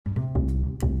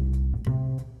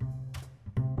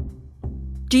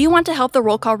Do you want to help the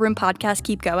Roll Call Room podcast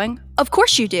keep going? Of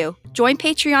course you do. Join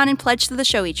Patreon and pledge to the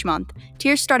show each month.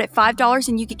 Tiers start at $5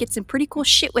 and you can get some pretty cool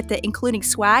shit with it, including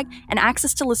swag and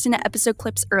access to listen to episode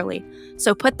clips early.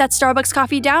 So put that Starbucks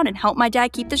coffee down and help my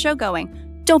dad keep the show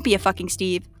going. Don't be a fucking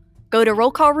Steve. Go to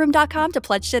rollcallroom.com to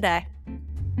pledge today.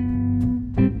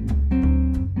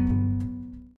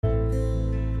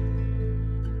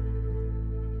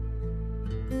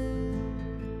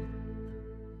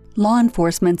 Law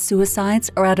enforcement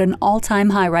suicides are at an all-time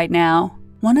high right now.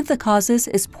 One of the causes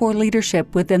is poor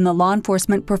leadership within the law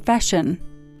enforcement profession.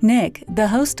 Nick, the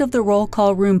host of the Roll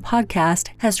Call Room podcast,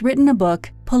 has written a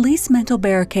book, Police Mental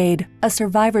Barricade, A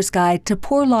Survivor's Guide to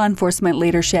Poor Law Enforcement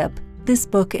Leadership. This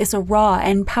book is a raw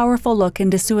and powerful look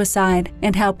into suicide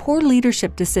and how poor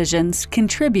leadership decisions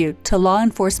contribute to law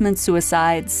enforcement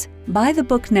suicides. Buy the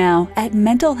book now at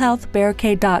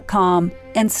mentalhealthbarricade.com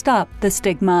and stop the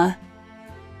stigma.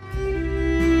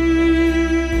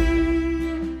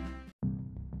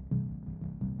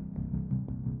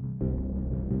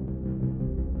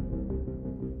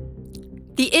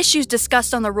 The issues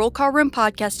discussed on the Roll Call Room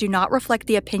podcast do not reflect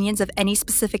the opinions of any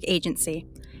specific agency.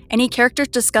 Any characters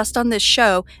discussed on this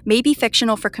show may be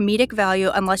fictional for comedic value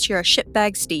unless you're a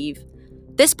shitbag Steve.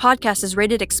 This podcast is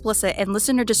rated explicit and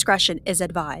listener discretion is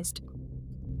advised.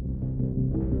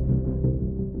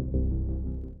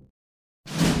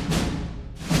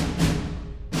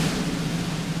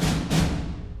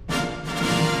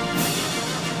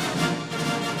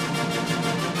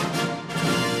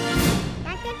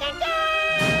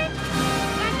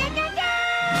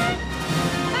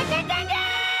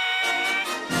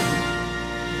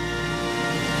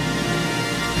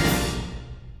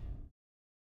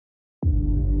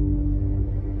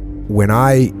 When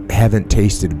I haven't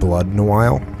tasted blood in a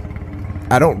while,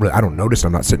 I don't notice.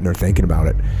 I'm not sitting there thinking about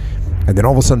it, and then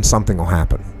all of a sudden something will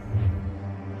happen.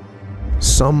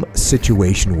 Some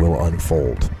situation will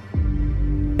unfold,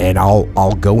 and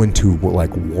I'll go into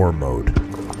like war mode,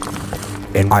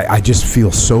 and I just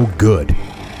feel so good.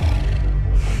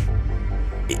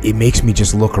 It makes me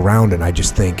just look around, and I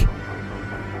just think,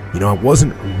 I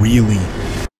wasn't really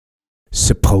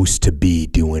supposed to be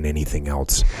doing anything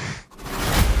else.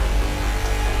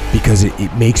 Because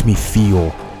it makes me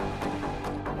feel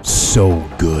so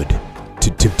good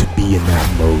to be in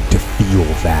that mode, to feel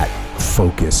that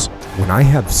focus. When I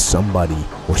have somebody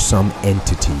or some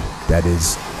entity that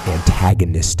is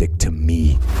antagonistic to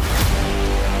me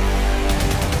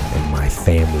and my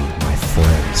family, my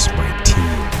friends, my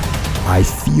team, I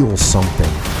feel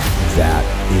something that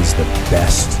is the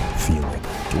best feeling.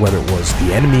 Whether it was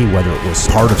the enemy, whether it was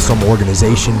part of some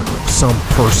organization, some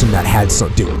person that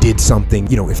did something.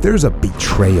 If there's a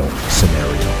betrayal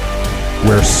scenario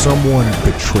where someone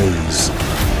betrays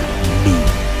me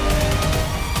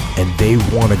and they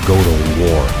want to go to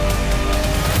war,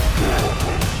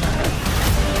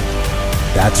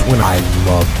 that's when I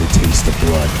love the taste of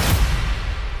blood.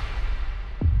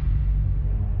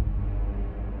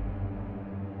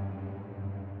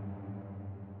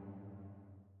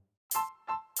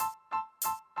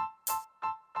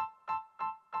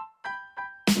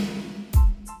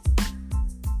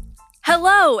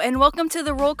 Hello, and welcome to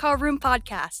the Roll Call Room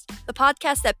podcast, the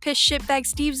podcast that pissed shitbag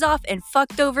Steve's off and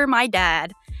fucked over my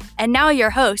dad. And now your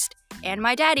host, and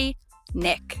my daddy,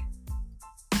 Nick.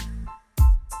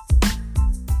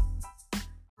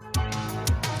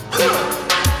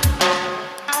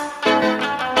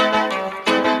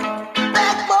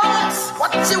 Bad boys,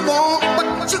 what you want,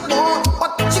 what you want,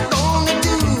 what you gonna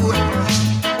do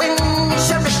when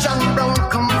Sheriff John Brown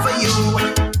come for you?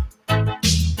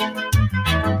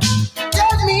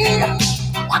 Tell me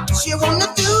what you wanna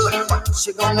do, what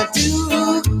you gonna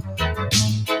do.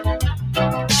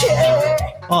 Yeah.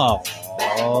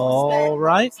 All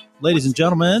right, ladies and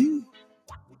gentlemen,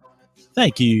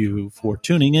 thank you for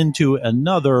tuning into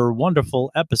another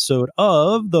wonderful episode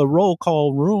of the Roll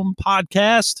Call Room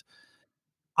podcast.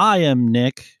 I am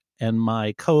Nick, and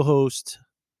my co-host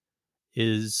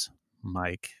is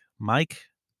Mike. Mike?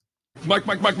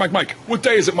 Mike. What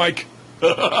day is it, Mike?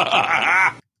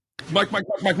 Mike.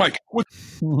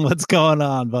 What's going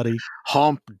on, buddy?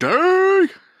 Hump day.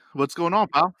 What's going on,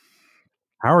 pal?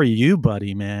 How are you,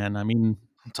 buddy, man? I mean,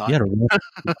 I'm you had tired. a rough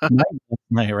night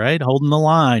last night, right? Holding the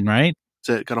line, right?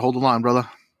 That's it. Got to hold the line, brother.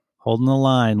 Holding the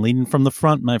line, leading from the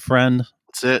front, my friend.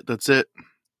 That's it.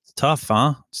 It's tough,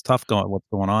 huh? It's tough what's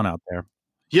going on out there.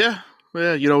 Yeah,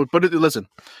 but listen,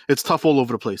 it's tough all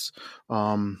over the place.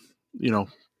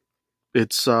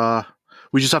 It's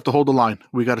we just have to hold the line.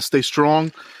 We got to stay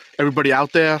strong. Everybody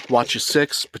out there, watch your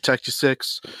six, protect your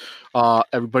six.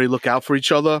 Everybody look out for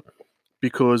each other.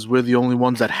 because we're the only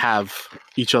ones that have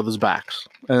each other's backs,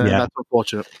 and that's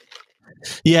unfortunate.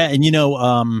 Yeah, and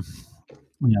I'm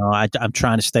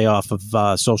trying to stay off of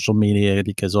social media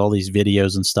because all these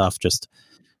videos and stuff just,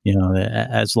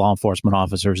 as law enforcement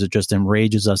officers, it just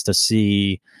enrages us to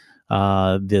see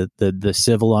the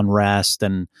civil unrest.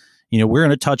 And, we're going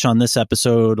to touch on this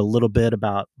episode a little bit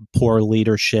about poor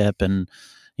leadership and,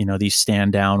 these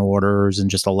stand down orders and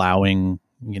just allowing,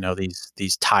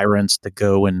 these tyrants to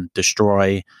go and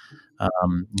destroy,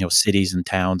 cities and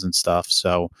towns and stuff.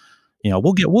 So,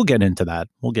 we'll get into that.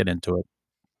 We'll get into it.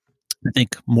 I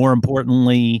think more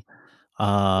importantly,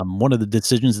 one of the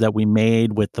decisions that we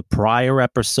made with the prior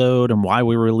episode and why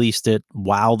we released it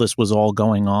while this was all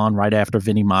going on right after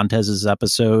Vinny Montez's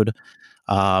episode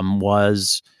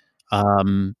was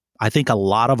I think a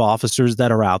lot of officers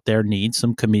that are out there need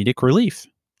some comedic relief.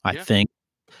 I think,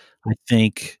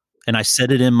 and I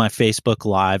said it in my Facebook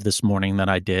Live this morning that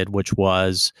I did, which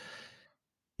was,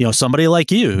 somebody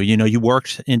like you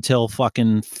worked until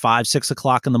fucking 5, 6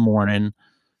 o'clock in the morning,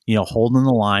 holding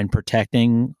the line,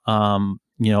 protecting,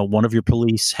 one of your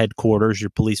police headquarters,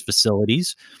 your police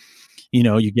facilities.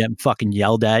 You're getting fucking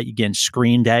yelled at, you're getting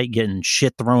screamed at, you're getting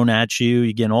shit thrown at you,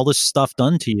 you're getting all this stuff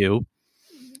done to you.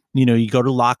 You go to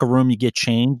the locker room, you get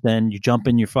changed, then you jump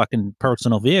in your fucking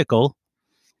personal vehicle,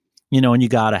 and you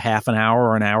got a half an hour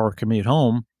or an hour commute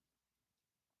home.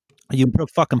 You put a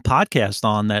fucking podcast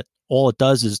on that all it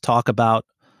does is talk about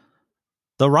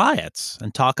the riots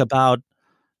and talk about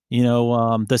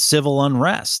the civil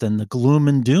unrest and the gloom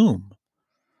and doom.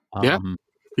 How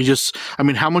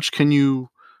much can you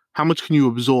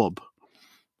absorb?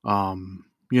 I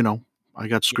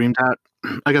got screamed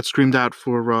at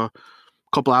for a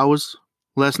couple hours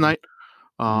last night.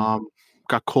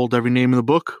 Got called every name in the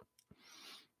book,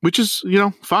 which is,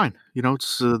 fine.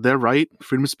 It's their right,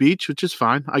 freedom of speech, which is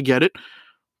fine. I get it.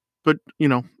 But,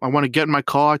 I want to get in my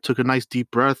car. I took a nice deep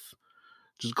breath.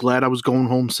 Just glad I was going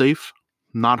home safe,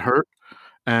 not hurt.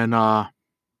 And I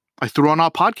threw on our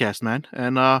podcast, man.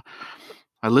 And I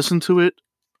listened to it,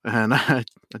 and I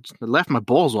laughed my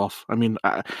balls off. I mean,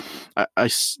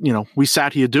 we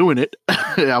sat here doing it.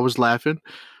 I was laughing.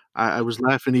 I was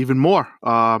laughing even more.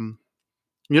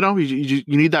 You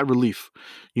need that relief.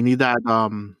 You need that,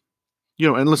 and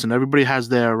listen, everybody has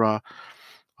their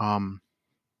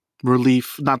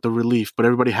relief, not the relief, but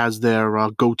everybody has their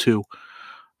go-to.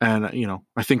 And,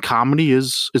 I think comedy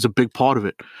is a big part of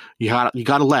it. You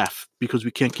got to laugh because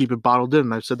we can't keep it bottled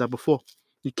in. I've said that before.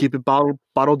 You keep it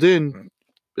bottled in,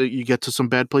 you get to some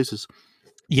bad places.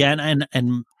 Yeah.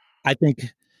 And I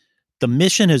think the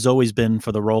mission has always been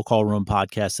for the Roll Call Room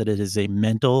podcast that it is a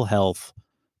mental health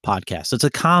podcast. It's a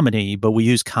comedy, but we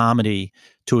use comedy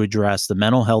to address the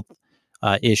mental health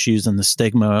issues and the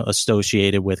stigma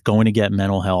associated with going to get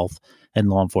mental health and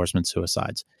law enforcement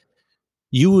suicides.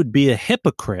 You would be a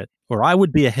hypocrite, or I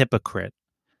would be a hypocrite,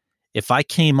 if I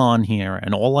came on here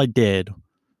and all I did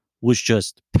was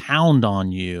just pound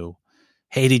on you.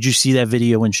 Hey, did you see that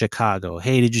video in Chicago?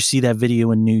 Hey, did you see that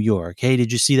video in New York? Hey,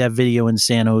 did you see that video in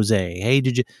San Jose? Hey,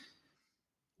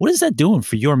 what is that doing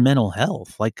for your mental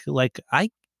health?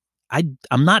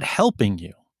 I'm not helping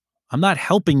you. I'm not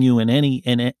helping you in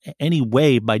any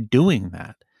way by doing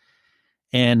that.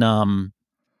 And I've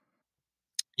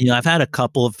had a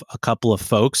couple of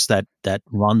folks that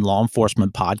run law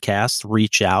enforcement podcasts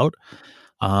reach out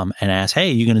and ask,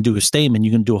 "Hey, you're going to do a statement?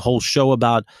 You're going to do a whole show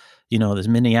about this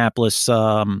Minnesota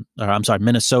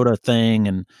thing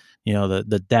and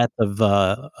the death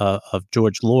of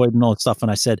George Floyd and all that stuff?" And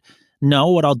I said, "No,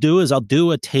 what I'll do is I'll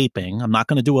do a taping. I'm not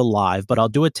going to do a live, but I'll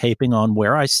do a taping on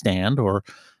where I stand where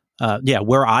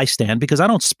I stand, because I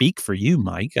don't speak for you,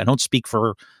 Mike. I don't speak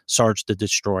for Sarge the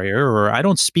Destroyer, or I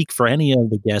don't speak for any of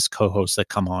the guest co-hosts that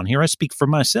come on here. I speak for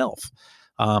myself.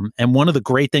 And one of the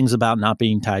great things about not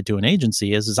being tied to an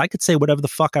agency is I could say whatever the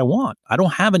fuck I want. I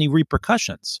don't have any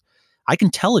repercussions. I can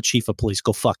tell a chief of police,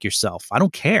 go fuck yourself. I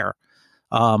don't care.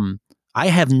 I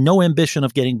have no ambition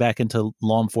of getting back into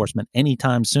law enforcement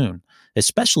anytime soon,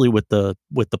 especially with the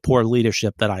poor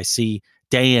leadership that I see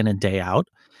day in and day out.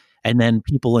 And then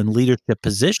people in leadership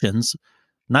positions,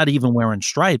 not even wearing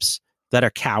stripes, that are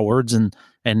cowards and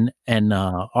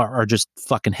are just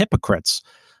fucking hypocrites.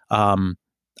 I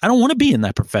don't want to be in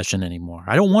that profession anymore.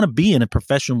 I don't want to be in a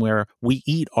profession where we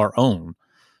eat our own.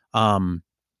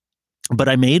 But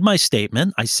I made my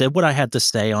statement. I said what I had to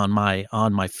say on my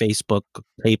Facebook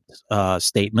taped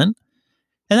statement,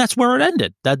 and that's where it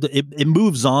ended. That it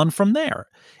moves on from there.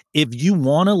 If you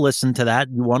want to listen to that,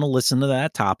 you want to listen to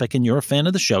that topic, and you're a fan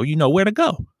of the show, you know where to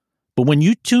go. But when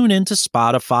you tune into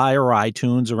Spotify or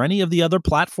iTunes or any of the other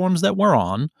platforms that we're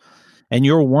on, and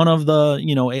you're one of the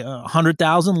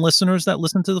 100,000 listeners that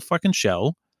listen to the fucking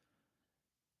show,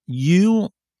 you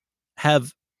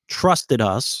have trusted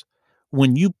us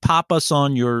when you pop us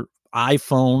on your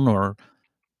iPhone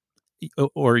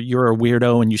or you're a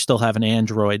weirdo and you still have an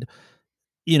Android.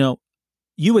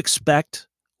 You expect,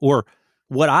 or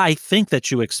what I think that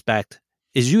you expect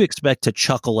is you expect to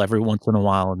chuckle every once in a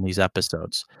while in these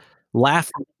episodes.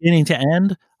 Laugh from beginning to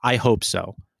end? I hope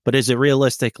so. But is it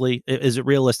realistic?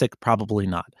 Probably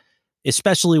not.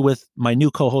 Especially with my new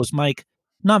co-host, Mike,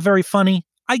 not very funny.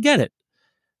 I get it.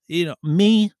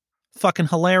 Me, fucking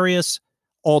hilarious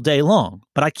all day long,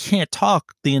 but I can't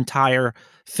talk the entire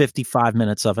 55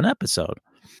 minutes of an episode.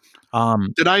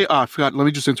 Did I forgot, let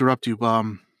me just interrupt you.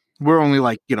 We're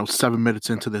only 7 minutes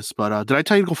into this, but did I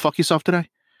tell you to go fuck yourself today?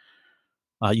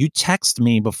 You text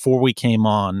me before we came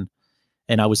on,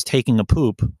 and I was taking a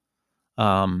poop.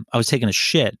 I was taking a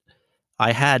shit.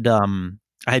 I had Dominic.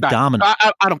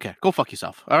 I don't care. Go fuck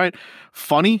yourself. All right.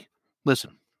 Funny.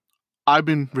 Listen, I've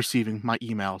been receiving my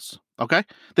emails. Okay,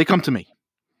 they come to me.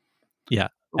 Yeah,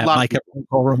 at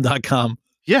mike@rollcallroom.com.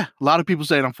 Yeah, a lot of people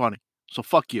saying I'm funny. So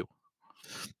fuck you.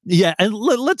 Yeah, and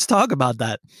let's talk about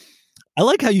that. I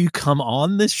like how you come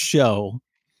on this show.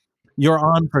 You're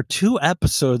on for 2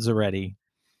 episodes already.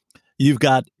 You've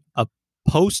got a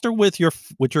poster with your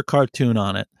cartoon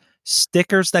on it,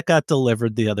 stickers that got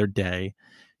delivered the other day.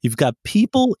 You've got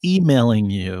people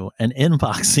emailing you and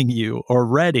inboxing you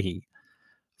already.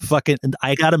 Fucking,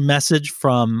 I got a message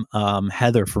from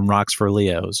Heather from Rocks for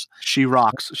Leos. She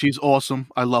rocks. She's awesome.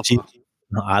 I love her.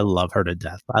 I love her to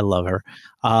death. I love her.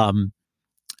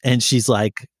 And she's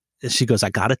like, she goes, I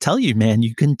got to tell you, man,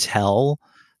 you can tell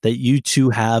that you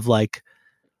two have like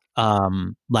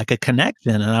a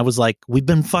connection. And I was like, we've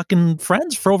been fucking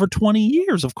friends for over 20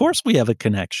 years. Of course we have a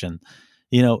connection.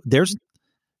 You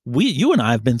and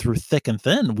I have been through thick and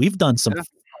thin. We've done some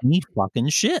funny fucking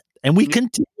shit, and we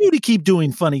continue to keep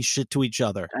doing funny shit to each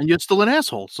other. And you're still an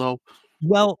asshole. So,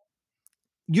 well,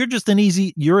 you're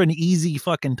an easy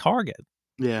fucking target.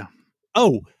 Yeah.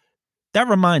 Oh, that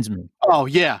reminds me. Oh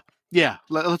yeah. Yeah.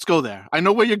 Let's go there. I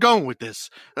know where you're going with this.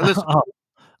 Listen,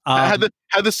 Heather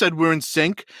said we're in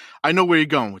sync. I know where you're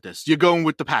going with this. You're going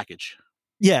with the package.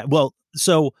 Yeah. Well,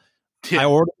 so yeah.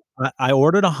 I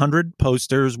ordered 100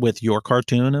 posters with your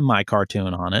cartoon and my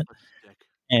cartoon on it.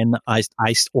 And I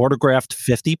autographed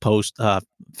 50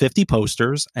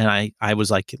 posters, and I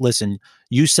was like, listen,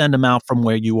 you send them out from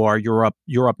where you are. You're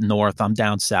up north. I'm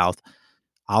down south.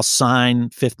 I'll sign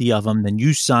 50 of them. Then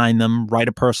you sign them, write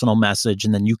a personal message,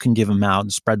 and then you can give them out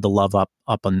and spread the love up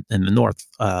in the north.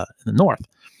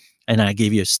 And I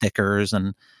gave you stickers,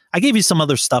 and I gave you some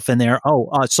other stuff in there. Oh,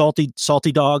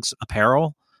 Salty Dogs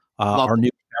apparel, our new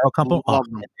apparel company. Oh,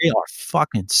 man, they are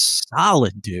fucking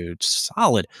solid, dude.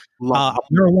 Solid. I'm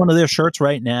wearing one of their shirts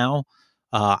right now.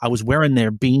 I was wearing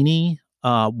their beanie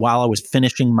while I was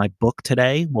finishing my book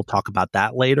today. We'll talk about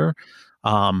that later.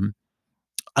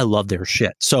 I love their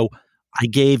shit. So I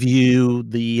gave you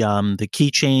the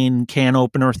keychain can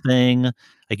opener thing.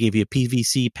 I gave you a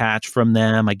PVC patch from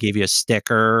them. I gave you a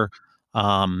sticker,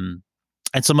 and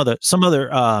some other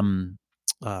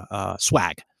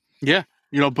swag. Yeah,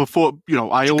 before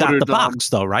I ordered got the box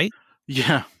though, right?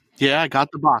 Yeah, I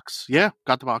got the box. Yeah,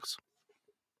 got the box.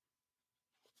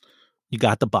 You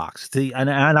got the box. See, and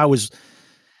I was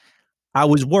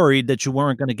worried that you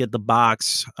weren't going to get the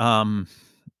box.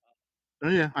 Oh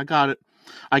yeah, I got it.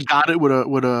 I got it with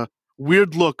a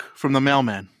weird look from the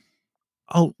mailman.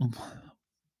 Oh,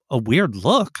 a weird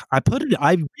look. I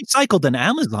recycled an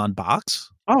Amazon box.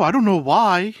 Oh, I don't know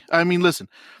why. I mean, listen,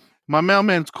 my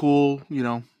mailman's cool.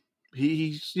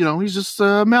 He's just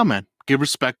a mailman. Give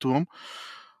respect to him.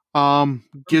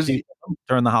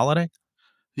 During the holiday.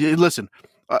 Yeah, listen,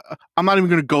 I'm not even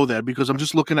going to go there because I'm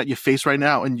just looking at your face right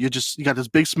now, and you got this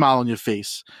big smile on your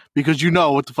face because you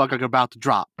know what the fuck I'm about to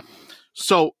drop.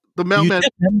 So the mailman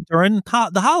during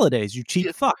the holidays, you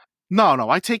cheap fuck. No,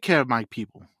 I take care of my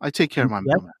people. I take care of my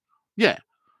mailman. Yeah,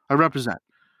 I represent.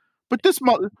 But this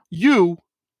you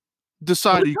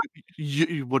decided.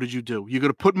 What did you do? You're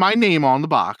gonna put my name on the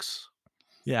box.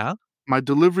 Yeah. My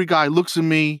delivery guy looks at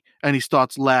me and he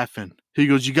starts laughing. He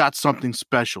goes, "You got something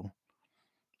special."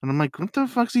 And I'm like, "What the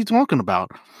fuck's he talking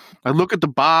about?" I look at the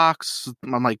box.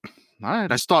 I'm like, "All right."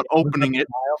 I start opening it.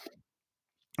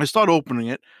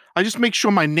 I just make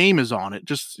sure my name is on it,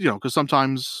 just, because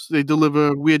sometimes they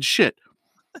deliver weird shit.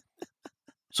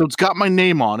 So it's got my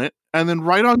name on it, and then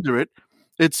right under it,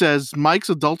 it says Mike's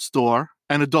Adult Store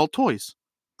and Adult Toys.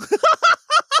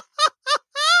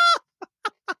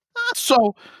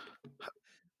 So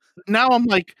now I'm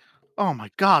like, oh my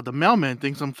God, the mailman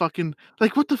thinks I'm fucking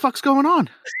like, what the fuck's going on?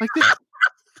 Like this.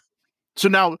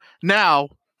 So now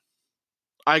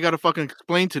I gotta fucking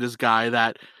explain to this guy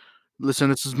that, listen,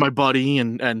 this is my buddy,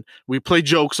 and we play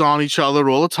jokes on each other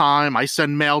all the time. I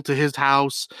send mail to his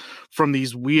house from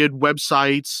these weird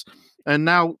websites, and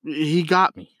now he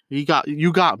got me. You got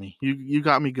me. You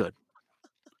got me good.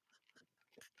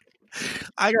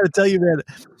 I gotta tell you, man,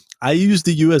 I used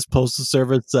the U.S. Postal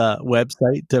Service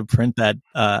website to print that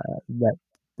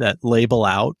label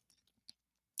out,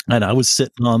 and I was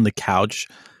sitting on the couch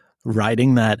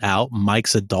writing that out.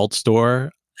 Mike's Adult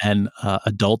Store and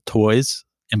Adult Toys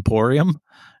Emporium,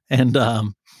 and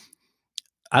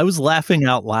I was laughing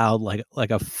out loud like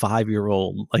a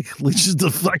 5-year-old, like just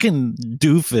a fucking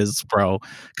doofus, bro.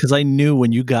 Because I knew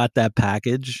when you got that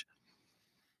package.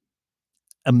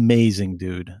 Amazing,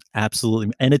 dude.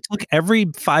 Absolutely. And it took every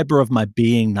fiber of my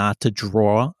being not to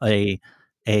draw that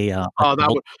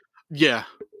would, yeah,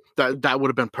 that would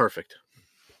have been perfect.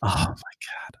 Oh my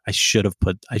God. I should have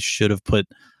put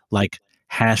like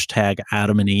hashtag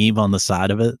Adam and Eve on the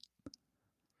side of it.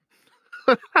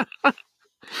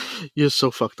 You're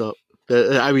so fucked up.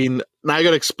 I mean, now I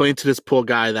gotta explain to this poor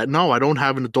guy that no, I don't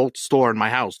have an adult store in my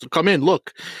house. Come in,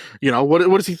 look. You know what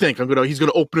does he think? He's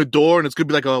gonna open a door and it's gonna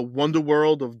be like a wonder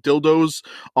world of dildos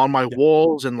on my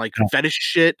walls and like fetish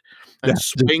shit and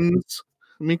swings.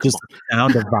 I mean, just the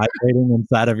sound of vibrating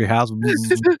inside of your house.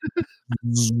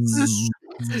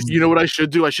 You know what I should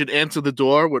do? I should answer the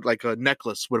door with like a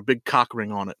necklace with a big cock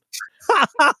ring on it,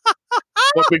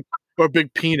 or a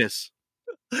big penis.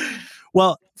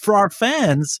 Well, for our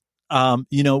fans,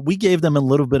 we gave them a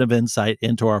little bit of insight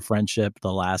into our friendship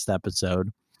the last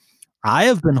episode. I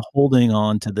have been holding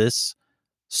on to this,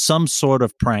 some sort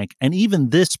of prank, and even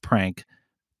this prank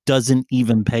doesn't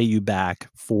even pay you back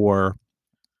for.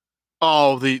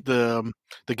 Oh, the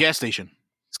gas station.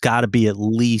 It's got to be at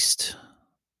least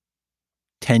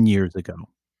 10 years ago.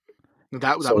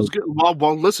 That was good.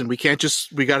 Well, listen, we got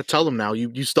to tell them now.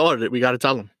 You started it. We got to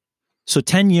tell them. So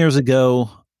 10 years ago,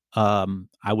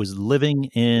 I was living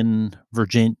in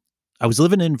Virginia.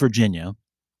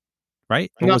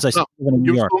 Right? Or was I still living in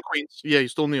New York? Still in Queens. Yeah, you're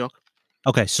still in New York.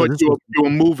 Okay, so but you were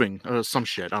moving some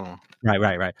shit. I don't know.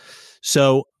 Right.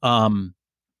 So,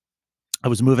 I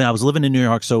was moving. I was living in New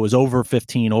York, so it was over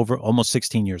almost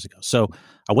 16 years ago. So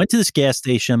I went to this gas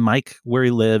station. Mike, where he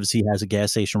lives, he has a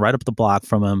gas station right up the block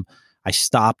from him. I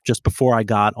stopped just before I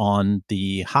got on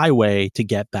the highway to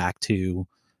get back to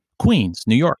Queens,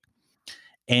 New York.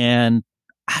 And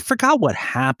I forgot what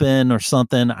happened or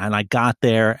something. And I got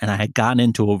there and I had gotten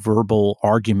into a verbal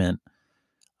argument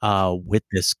with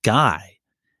this guy.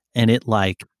 And it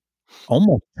like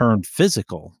almost turned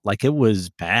physical. Like it was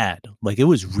bad. Like it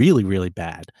was really, really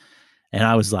bad. And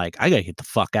I was like, I gotta get the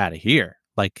fuck out of here.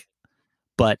 Like,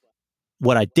 but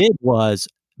what I did was,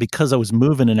 because I was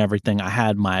moving and everything, I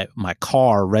had my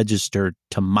car registered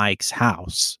to Mike's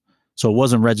house. So it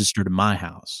wasn't registered in my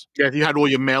house. Yeah, you had all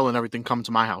your mail and everything come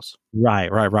to my house. Right.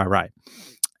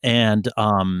 And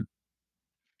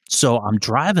so I'm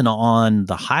driving on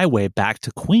the highway back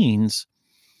to Queens,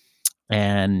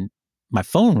 and my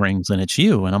phone rings and it's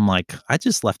you. And I'm like, I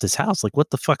just left his house. Like, what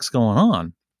the fuck's going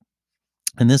on?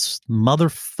 And this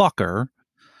motherfucker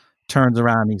turns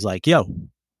around and he's like, yo,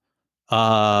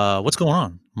 what's going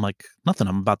on? I'm like, nothing.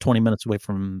 I'm about 20 minutes away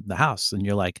from the house. And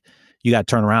you're like, you got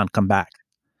to turn around, come back.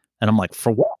 And I'm like,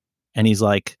 for what? And he's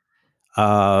like,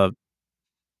 Suffolk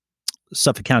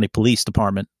County Police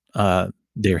Department,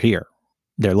 they're here.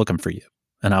 They're looking for you.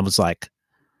 And I was like,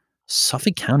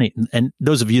 Suffolk County. And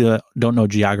those of you that don't know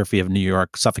geography of New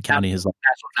York, Suffolk County is like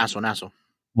Nassau.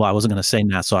 Well, I wasn't going to say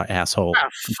Nassau, asshole.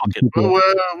 Fuck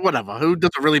it. Whatever. Who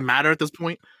does it really matter at this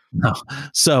point? No.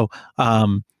 So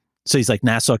he's like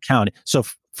Nassau County. So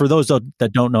for those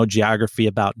that don't know geography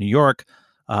about New York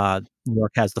has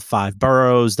the 5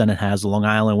 boroughs. Then it has Long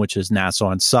Island, which is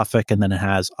Nassau and Suffolk, and then it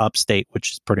has upstate,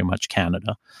 which is pretty much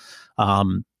Canada.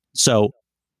 So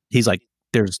he's like,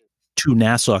 there's 2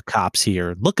 Nassau cops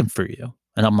here looking for you.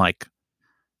 And I'm like,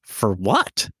 for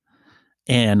what?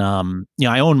 And,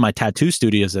 I owned my tattoo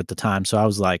studios at the time. So I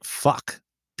was like, fuck,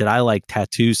 did I like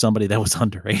tattoo somebody that was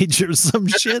underage or some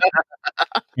shit?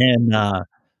 And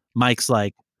Mike's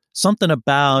like, something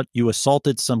about you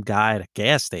assaulted some guy at a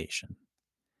gas station.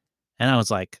 And I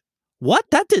was like, what?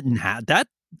 That didn't happen. That,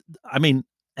 I mean,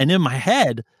 and in my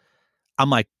head, I'm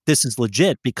like, this is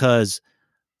legit, because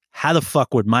how the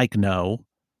fuck would Mike know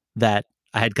that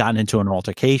I had gotten into an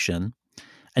altercation?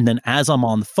 And then as I'm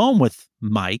on the phone with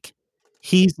Mike,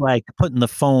 he's like putting the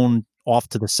phone off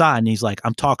to the side, and he's like,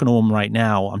 I'm talking to him right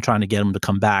now. I'm trying to get him to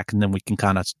come back, and then we can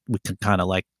kind of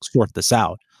like sort this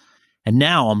out. And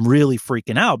now I'm really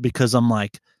freaking out because I'm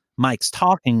like, Mike's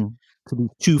talking to these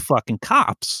two fucking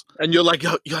cops. And you're like,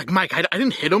 Mike, I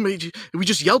didn't hit him. We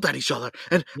just yelled at each other.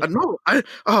 And no,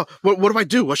 what do I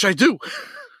do? What should I do?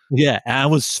 Yeah, I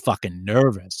was fucking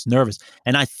nervous.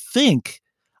 And I think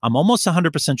I'm almost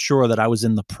 100% sure that I was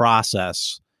in the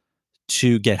process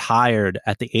to get hired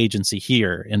at the agency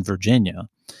here in Virginia.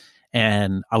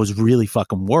 And I was really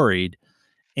fucking worried.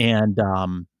 And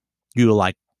you were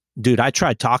like, dude, I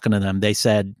tried talking to them. They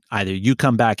said either you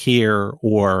come back here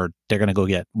or they're going to go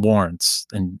get warrants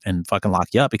and fucking lock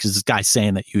you up because this guy's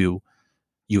saying that you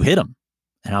hit him.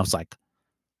 And I was like,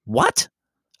 what?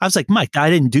 I was like, Mike, I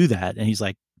didn't do that. And he's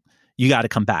like, you got to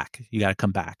come back. You got to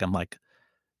come back. I'm like,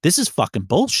 this is fucking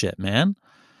bullshit, man.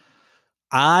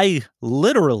 I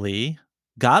literally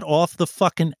got off the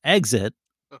fucking exit,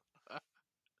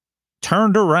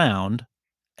 turned around,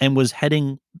 and was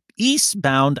heading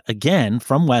eastbound again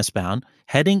from westbound,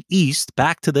 heading east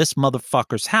back to this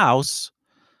motherfucker's house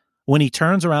when he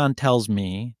turns around and tells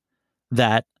me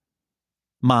that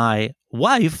my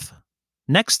wife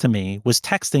next to me was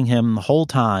texting him the whole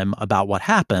time about what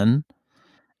happened,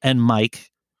 and Mike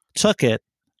took it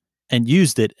and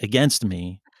used it against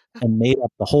me and made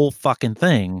up the whole fucking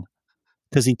thing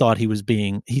because he thought he was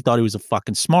a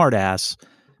fucking smart ass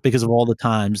because of all the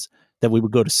times that we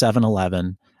would go to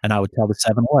 7-Eleven and I would tell the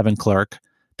 7-Eleven clerk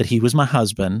that he was my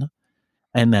husband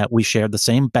and that we shared the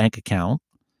same bank account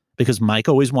because Mike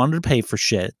always wanted to pay for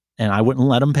shit and I wouldn't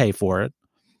let him pay for it.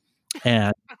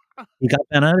 And he got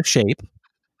bent out of shape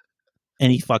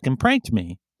and he fucking pranked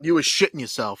me. You were shitting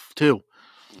yourself too.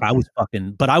 I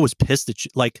was pissed at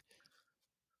you. Like,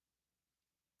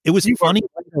 it was funny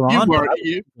later on.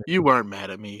 You weren't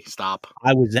mad at me. Stop.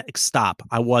 I was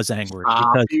angry.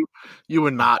 Stop. Because you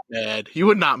were not mad. You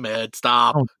were not mad.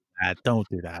 Stop. Don't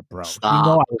do that, bro. Stop.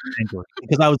 You know I was angry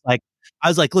because I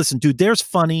was like, listen, dude, there's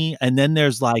funny, and then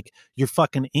there's like you're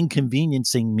fucking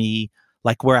inconveniencing me,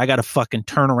 like where I got to fucking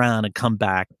turn around and come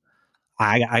back.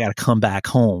 I got to come back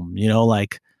home. You know,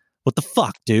 like what the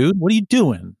fuck, dude? What are you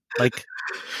doing? Like,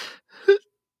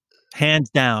 hands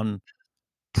down,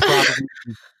 probably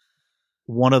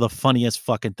one of the funniest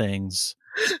fucking things.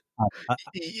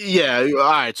 Yeah.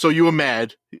 All right. So you were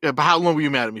mad. But how long were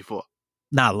you mad at me for?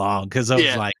 Not long, because I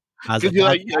was like,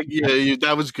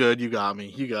 that was good. You got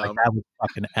me. That was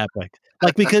fucking epic.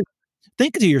 Like, because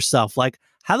think to yourself, like,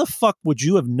 how the fuck would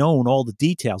you have known all the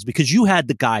details? Because you had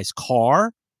the guy's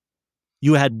car,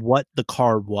 you had what the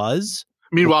car was.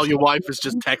 Meanwhile, your wife is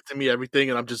just texting me everything,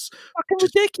 and I'm just fucking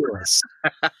ridiculous.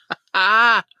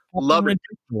 Love it,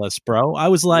 ridiculous, bro. I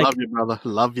was like, love you, brother.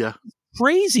 Love you.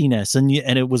 Craziness, and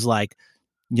it was like,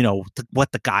 you know,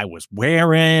 what the guy was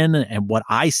wearing and what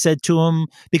I said to him.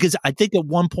 Because I think at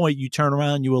one point you turn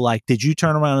around, you were like, did you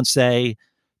turn around and say,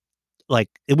 like,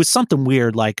 it was something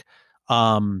weird, like,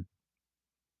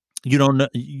 you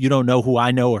don't know who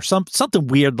I know, or something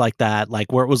weird like that,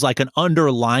 like where it was like an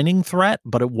underlining threat,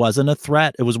 but it wasn't a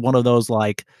threat. It was one of those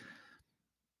like,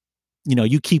 you know,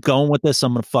 you keep going with this,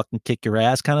 I'm gonna fucking kick your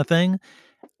ass kind of thing.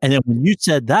 And then when you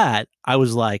said that, I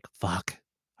was like, fuck,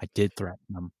 I did threaten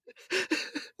him.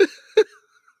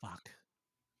 Fuck.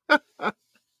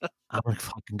 I'm gonna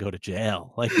fucking go to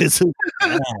jail. Like, this is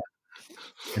bad.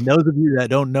 And those of you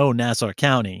that don't know Nassau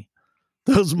County,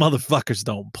 those motherfuckers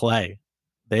don't play.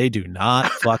 They do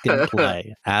not fucking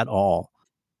play at all.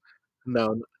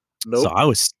 No. Nope. So I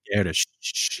was scared of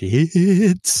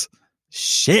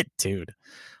shit, dude.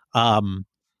 Got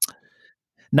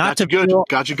you good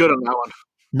on that one.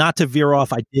 Not to veer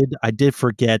off, I did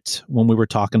forget when we were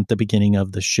talking at the beginning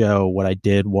of the show. What I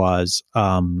did was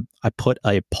I put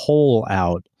a poll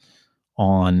out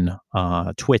on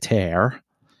Twitter,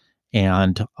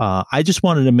 and I just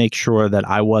wanted to make sure that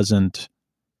I wasn't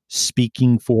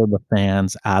speaking for the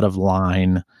fans out of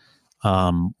line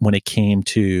when it came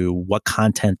to what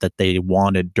content that they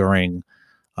wanted during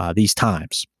these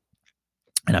times.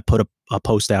 And I put a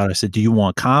post out. I said, do you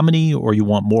want comedy or you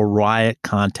want more riot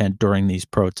content during these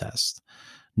protests?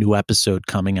 New episode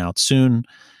coming out soon,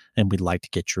 and we'd like to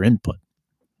get your input.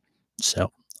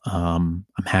 So I'm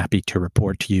happy to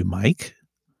report to you, Mike,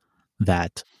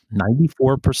 that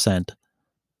 94%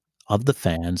 of the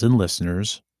fans and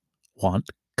listeners want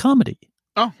comedy.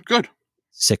 Oh, good.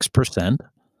 6%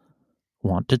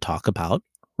 want to talk about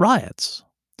riots.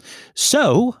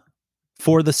 So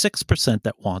for the 6%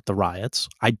 that want the riots,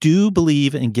 I do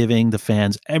believe in giving the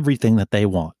fans everything that they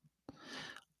want.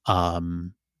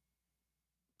 For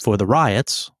the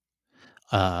riots,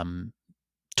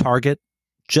 Target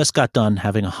just got done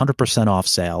having 100% off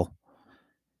sale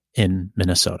in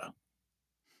Minnesota.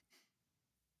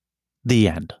 The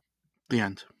end.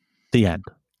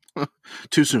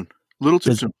 Too soon. A little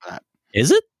too Does- soon for that.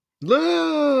 Is it?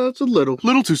 It's a little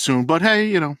too soon, but hey,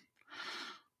 you know.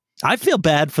 I feel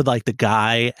bad for like the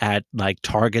guy at like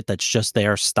Target that's just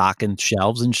there stocking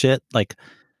shelves and shit, like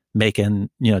making,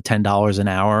 you know, $10 an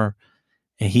hour.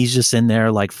 And he's just in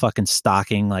there like fucking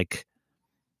stocking, like,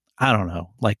 I don't know,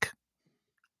 like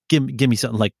give me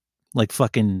something like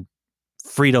fucking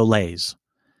Frito-Lays.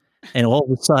 And all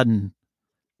of a sudden,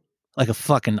 like a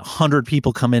fucking 100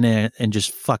 people come in and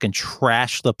just fucking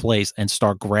trash the place and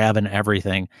start grabbing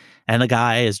everything. And the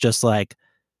guy is just like,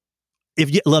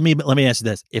 let me ask you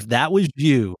this. If that was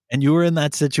you and you were in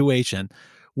that situation,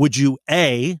 would you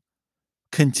A,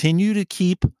 continue to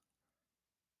keep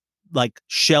like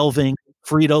shelving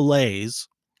Frito-Lays,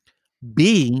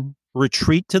 B,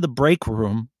 retreat to the break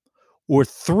room, or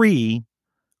 3,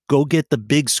 go get the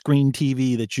big screen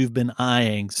TV that you've been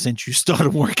eyeing since you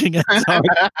started working at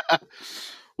Target?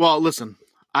 Well, listen,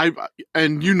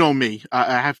 and you know me,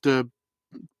 I have to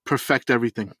perfect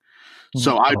everything.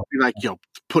 So I'd be like,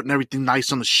 putting everything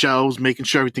nice on the shelves, making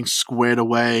sure everything's squared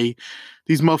away.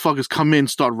 These motherfuckers come in,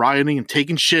 start rioting and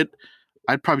taking shit.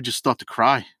 I'd probably just start to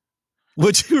cry.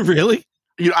 Would you really?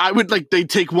 You know, I would like, they'd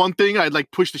take one thing, I'd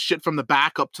like push the shit from the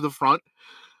back up to the front.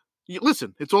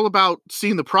 Listen, it's all about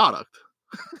seeing the product.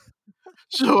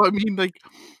 So, I mean, like,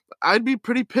 I'd be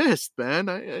pretty pissed,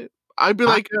 man. I'd be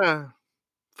like,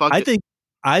 fuck it.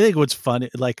 I think what's funny,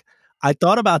 like, I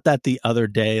thought about that the other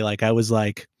day. Like, I was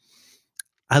like,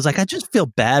 I just feel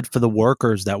bad for the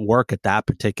workers that work at that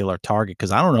particular Target.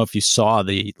 Cause I don't know if you saw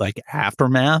the like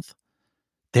aftermath.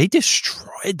 They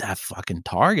destroyed that fucking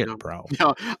Target, bro.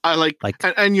 Yeah, I like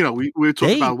and you know, we were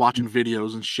talking about watching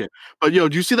videos and shit. But do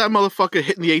you see that motherfucker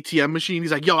hitting the ATM machine?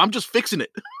 He's like, I'm just fixing it.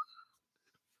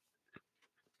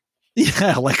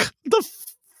 Yeah, like the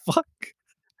fuck?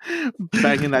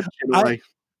 Banging that shit away.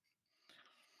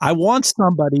 I want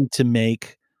somebody to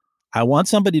make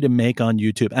on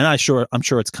YouTube, and I'm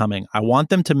sure it's coming. I want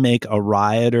them to make a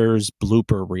rioters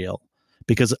blooper reel,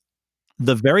 because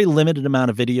the very limited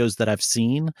amount of videos that I've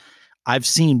seen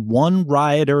one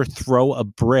rioter throw a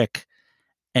brick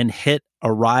and hit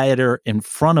a rioter in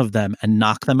front of them and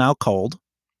knock them out cold.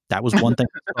 That was one thing.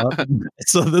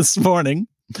 So this morning,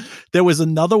 there was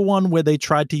another one where they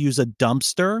tried to use a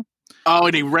dumpster. Oh,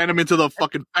 and he ran him into the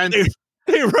fucking fence.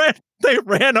 They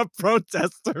ran a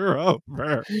protester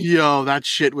over. Yo, that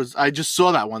shit was. I just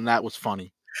saw that one. That was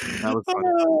funny. That was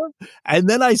funny. And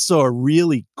then I saw a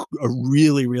really,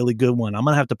 really good one. I'm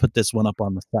gonna have to put this one up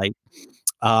on the site.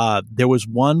 There was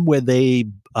one where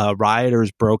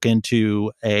rioters broke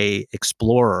into a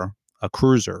Explorer, a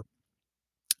cruiser,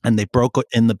 and they broke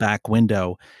in the back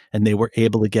window, and they were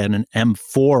able to get an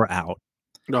M4 out.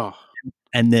 Oh.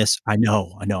 And this, I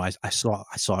know. I saw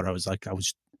it. I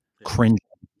was cringing.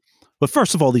 But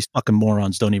first of all, these fucking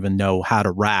morons don't even know how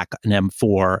to rack an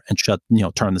M4 and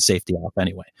turn the safety off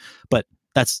anyway. But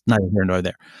that's neither here nor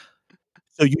there.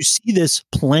 So you see this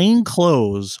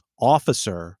plainclothes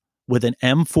officer with an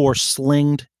M4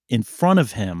 slinged in front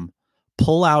of him,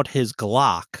 pull out his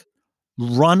Glock,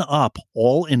 run up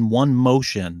all in one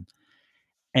motion,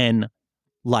 and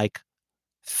like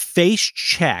face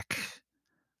check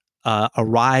a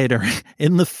rioter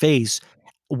in the face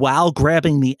while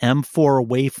grabbing the M4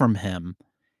 away from him,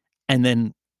 and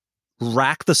then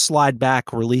rack the slide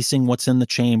back, releasing what's in the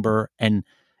chamber, and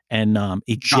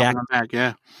eject,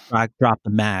 drop the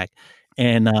mag.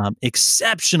 And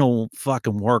exceptional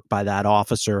fucking work by that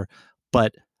officer.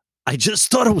 But I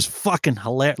just thought it was fucking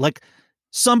hilarious. Like,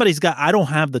 I don't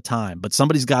have the time, but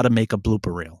somebody's got to make a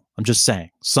blooper reel. I'm just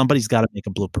saying, somebody's got to make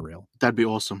a blooper reel. That'd be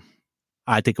awesome.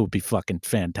 I think it would be fucking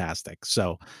fantastic.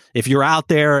 So if you're out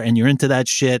there and you're into that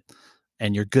shit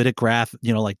and you're good at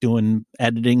like doing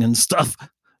editing and stuff,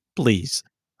 please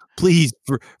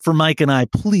for Mike and I,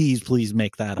 please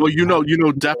make that. Well,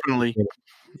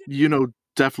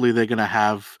 definitely they're going to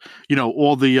have,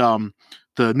 all the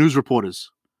news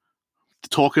reporters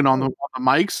talking on the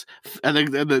mics, and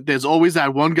there's always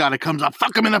that one guy that comes up,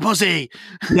 fuck him in the pussy.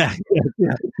 Yeah.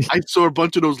 I saw a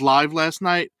bunch of those live last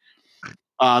night.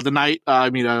 I don't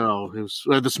know, it was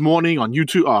this morning on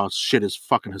YouTube. Oh, shit is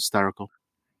fucking hysterical.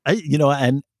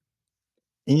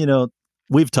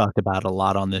 We've talked about it a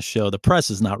lot on this show. The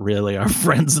press is not really our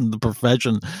friends in the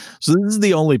profession. So this is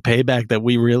the only payback that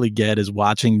we really get, is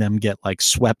watching them get like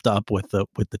swept up with the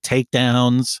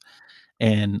takedowns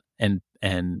and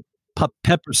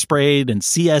pepper sprayed and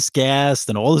CS gassed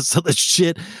and all this other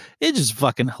shit. It's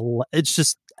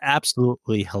just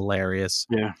absolutely hilarious.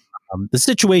 Yeah. The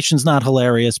situation's not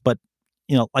hilarious, but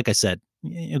like I said,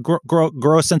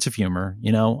 grow a sense of humor,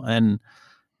 and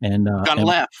gotta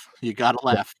laugh. You gotta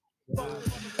laugh.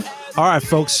 All right,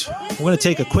 folks, we're going to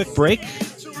take a quick break,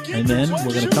 and then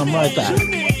we're going to come right back.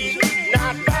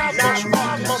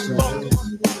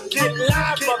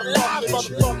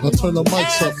 Now turn the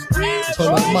mics up.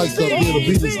 Turn that mic up. Yeah, the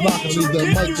beat is knocking. Leave that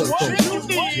mic up, though.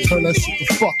 Turn that shit the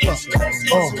fuck up.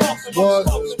 What?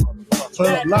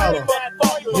 Turn it louder.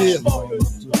 Yeah.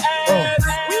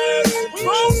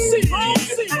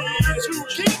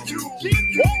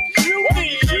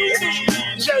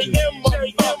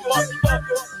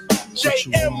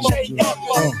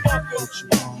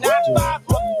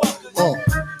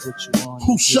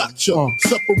 Who shot ya?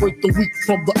 Separate the weak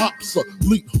from the opsa.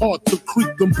 Leap hard to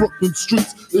creep them Brooklyn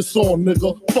streets. It's on,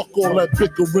 nigga. Fuck all that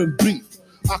bickering beef.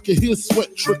 I can hear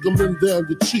sweat trickling down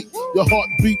your cheek. Your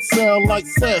heartbeat sound like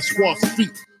Sasquatch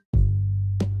feet.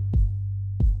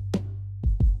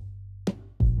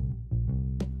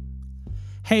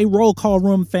 Hey, Roll Call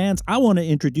Room fans, I want to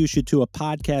introduce you to a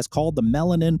podcast called The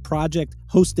Melanin Project,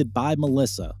 hosted by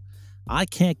Melissa. I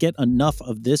can't get enough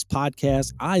of this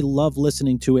podcast. I love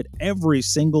listening to it every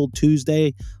single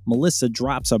Tuesday. Melissa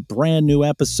drops a brand new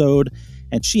episode,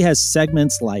 and she has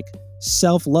segments like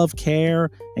self-love care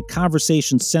and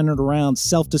conversations centered around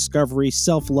self-discovery,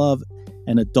 self-love,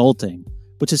 and adulting,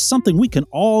 which is something we can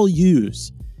all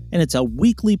use. And it's a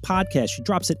weekly podcast. She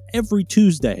drops it every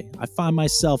Tuesday. I find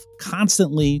myself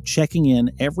constantly checking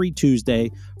in every Tuesday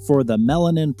for The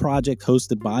Melanin Project,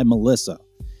 hosted by Melissa.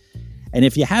 And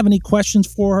if you have any questions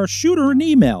for her, shoot her an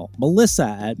email,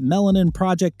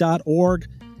 melissa@melaninproject.org,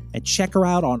 and check her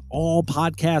out on all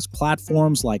podcast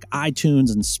platforms like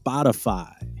iTunes and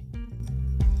Spotify.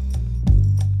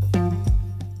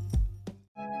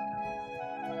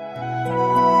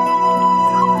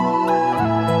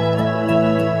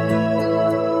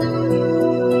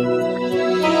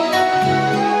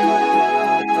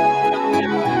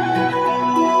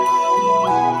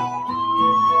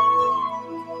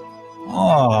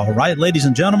 All right, ladies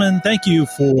and gentlemen, thank you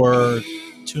for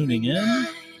tuning in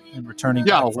and returning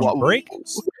back from break.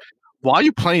 Why are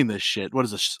you playing this shit? What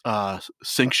is this?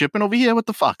 Sink shipping over here? What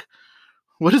the fuck?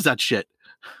 What is that shit?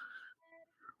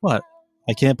 What?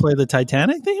 I can't play the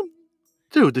Titanic theme?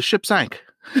 Dude, the ship sank.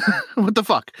 What the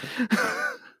fuck?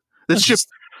 This ship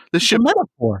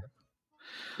metaphor.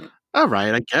 All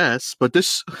right, I guess, but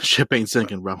this ship ain't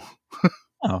sinking, bro.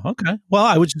 Oh, okay. Well,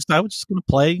 I was just going to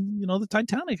play, the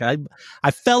Titanic. I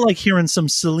felt like hearing some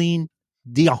Celine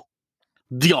Dion.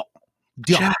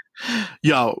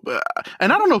 Yo,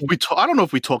 and I don't know if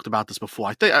we talked about this before.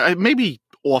 I think maybe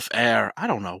off air. I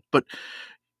don't know, but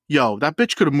that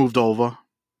bitch could have moved over.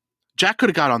 Jack could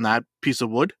have got on that piece of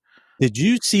wood. Did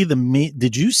you see the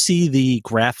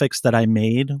graphics that I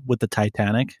made with the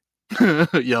Titanic?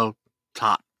 It's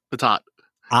hot.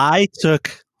 I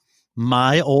took.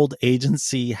 My old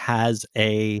agency has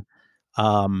a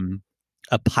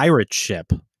pirate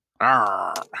ship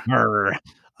on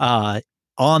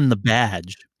the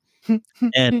badge,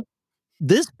 and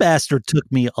this bastard took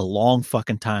me a long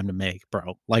fucking time to make,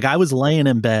 bro. Like, I was laying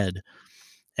in bed,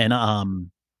 and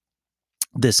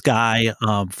this guy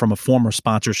from a former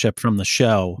sponsorship from the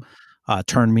show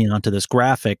turned me onto this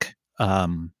graphic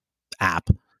app.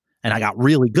 And I got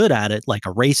really good at it, like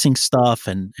erasing stuff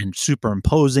and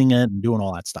superimposing it and doing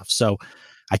all that stuff. So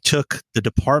I took the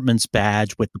department's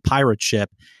badge with the pirate ship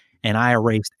and I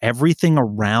erased everything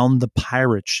around the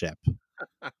pirate ship,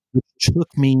 which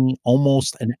took me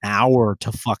almost an hour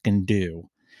to fucking do,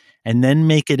 and then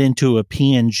make it into a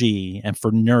PNG. And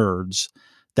for nerds,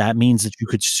 that means that you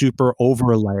could super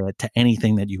overlay it to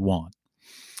anything that you want.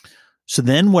 So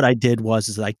then what I did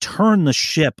was I turned the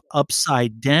ship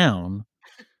upside down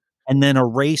and then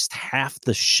erased half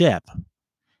the ship,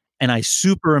 and I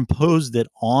superimposed it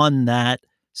on that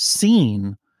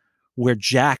scene where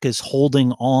Jack is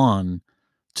holding on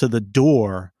to the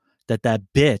door that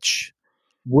bitch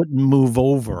wouldn't move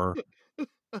over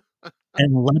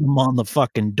and let him on the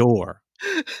fucking door.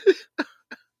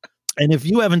 And if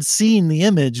you haven't seen the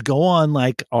image, go on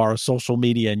like our social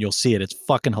media and you'll see it. It's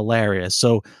fucking hilarious.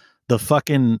 So the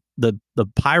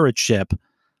pirate ship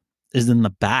is in the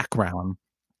background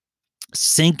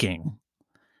sinking,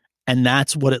 and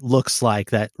that's what it looks like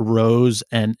that Rose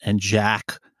and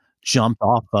Jack jumped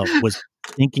off of, was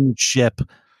sinking ship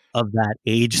of that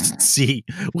agency,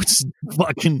 which is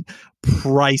fucking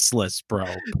priceless, bro.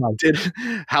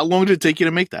 How long did it take you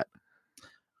to make that?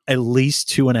 At least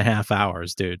 2.5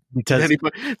 hours, dude. Because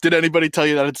did anybody tell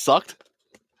you that it sucked?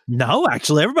 No,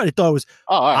 actually, everybody thought it was.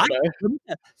 Oh, okay.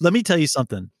 Let me tell you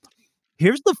something.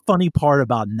 Here's the funny part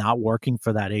about not working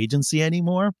for that agency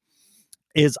anymore.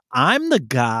 Is I'm the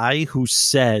guy who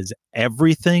says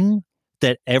everything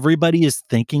that everybody is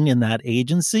thinking in that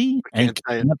agency and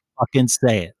can't fucking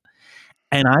say it.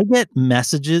 And I get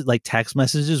messages, like text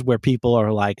messages, where people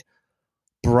are like,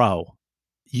 bro,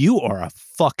 you are a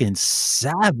fucking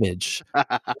savage.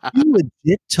 You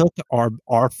legit took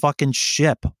our fucking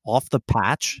ship off the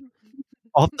patch,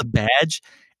 off the badge,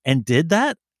 and did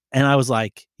that? And I was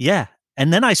like, yeah.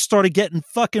 And then I started getting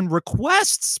fucking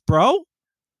requests, bro.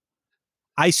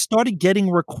 I started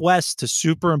getting requests to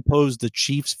superimpose the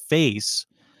chief's face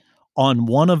on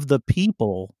one of the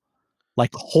people,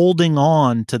 like holding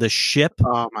on to the ship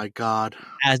Oh my god.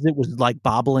 as it was like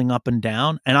bobbling up and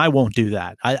down. And I won't do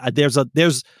that.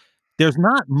 There's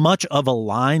not much of a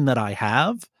line that I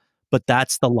have, but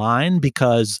that's the line,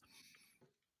 because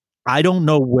I don't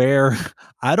know where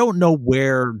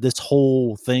this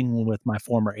whole thing with my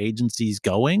former agency is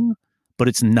going, but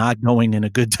it's not going in a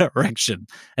good direction.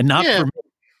 And not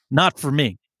for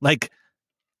me. Like,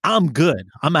 I'm good.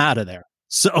 I'm out of there.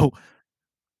 So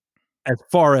as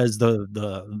far as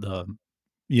the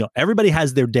everybody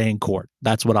has their day in court.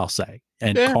 That's what I'll say.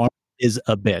 And karma is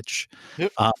a bitch.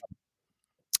 Yep.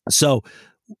 So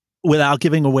without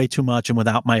giving away too much and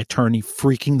without my attorney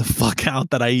freaking the fuck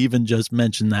out that I even just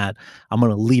mentioned that, I'm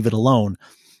going to leave it alone.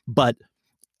 But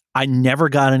I never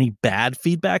got any bad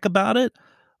feedback about it.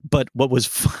 But what's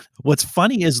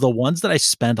funny is the ones that I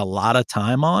spend a lot of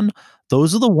time on,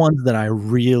 those are the ones that I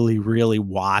really, really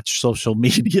watch social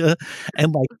media,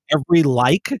 and like every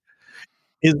like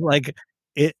is like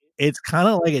it's kind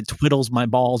of like it twiddles my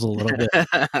balls a little bit.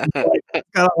 It's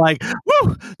kind of like,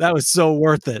 woo, that was so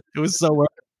worth it. It was so worth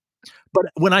it. But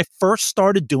when I first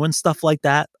started doing stuff like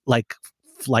that, like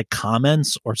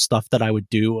comments or stuff that I would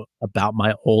do about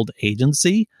my old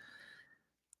agency,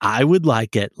 I would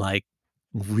like get like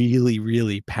really,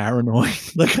 really paranoid.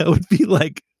 Like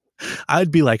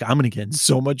I'd be like, I'm going to get in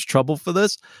so much trouble for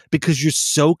this, because you're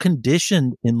so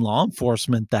conditioned in law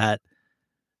enforcement that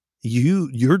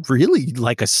you're really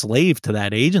like a slave to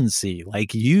that agency.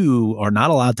 Like, you are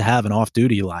not allowed to have an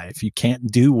off-duty life. You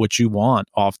can't do what you want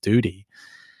off duty.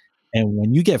 And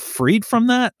when you get freed from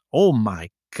that, oh my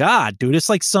God, dude, it's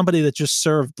like somebody that just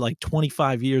served like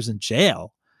 25 years in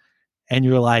jail. And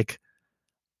you're like,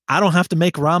 I don't have to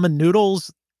make ramen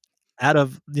noodles out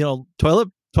of, toilet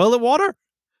water.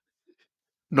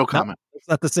 No comment. No,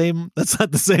 that's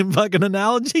not the same fucking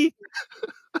analogy.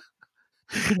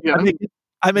 Yeah,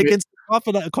 I make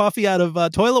instant coffee out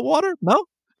of toilet water. No,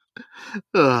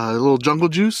 a little jungle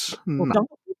juice. No.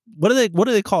 What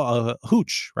do they call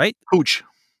hooch? Right? Hooch.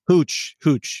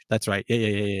 That's right.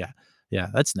 Yeah.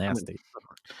 That's nasty.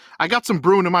 I got some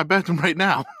brewing in my bedroom right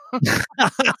now.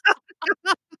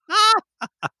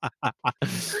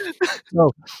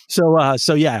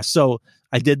 So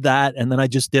I did that, and then I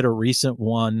just did a recent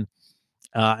one.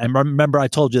 And remember, I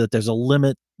told you that there's a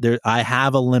limit. I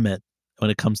have a limit when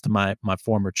it comes to my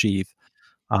former chief.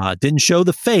 Didn't show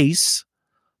the face,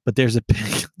 but there's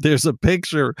a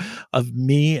picture of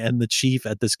me and the chief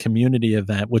at this community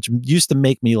event, which used to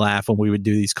make me laugh when we would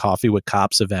do these Coffee with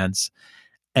Cops events.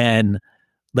 And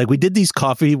like, we did these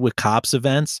Coffee with Cops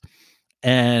events,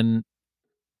 and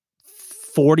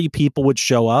 40 people would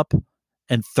show up,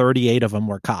 and 38 of them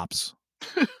were cops.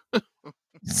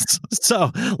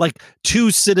 So like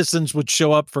 2 citizens would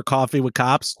show up for Coffee with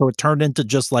Cops. So it turned into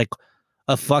just like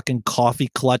a fucking coffee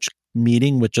clutch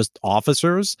meeting with just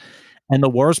officers. And the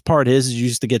worst part is you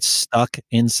used to get stuck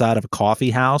inside of a coffee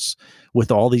house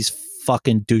with all these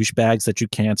fucking douchebags that you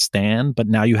can't stand, but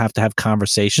now you have to have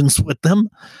conversations with them.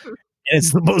 And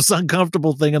it's the most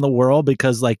uncomfortable thing in the world,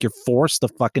 because like you're forced to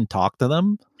fucking talk to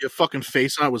them. Your fucking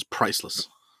face on it was priceless.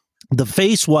 The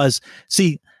face was,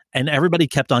 and everybody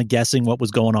kept on guessing what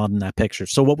was going on in that picture.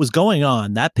 So what was going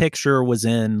on, that picture was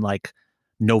in like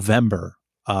November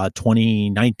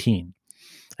 2019.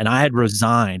 And I had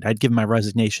resigned. I'd given my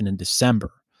resignation in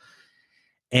December.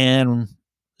 And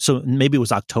so maybe it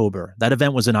was October. That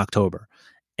event was in October.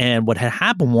 And what had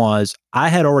happened was I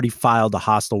had already filed a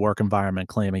hostile work environment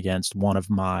claim against one of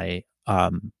my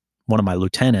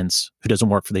lieutenants who doesn't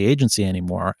work for the agency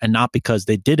anymore. And not because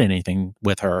they did anything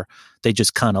with her. They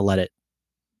just kind of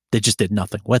they just did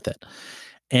nothing with it.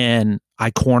 And I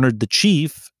cornered the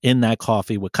chief in that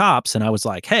Coffee with Cops. And I was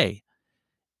like, hey,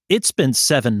 it's been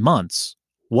 7 months.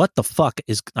 What the fuck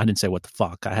I didn't say what the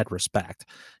fuck. I had respect.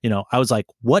 I was like,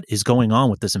 what is going on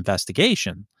with this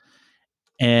investigation?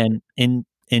 And in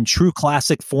true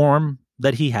classic form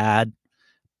that he had,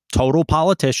 total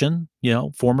politician,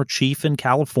 former chief in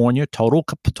California, total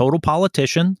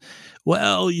politician.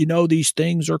 Well, these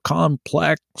things are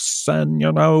complex and,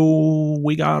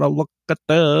 we got to look at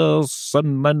this.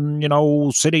 And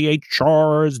then, city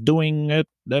HR is doing it.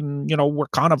 And, we're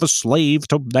kind of a slave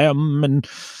to them. And,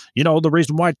 the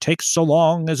reason why it takes so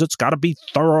long is it's got to be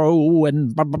thorough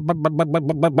and blah, blah, blah, blah,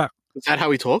 blah, blah, blah. Is that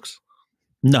how he talks?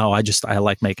 No, I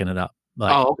like making it up.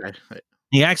 Like, oh, okay.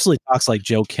 He actually talks like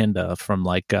Joe Kinda from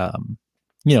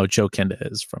Joe Kinda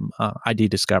is from ID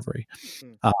Discovery.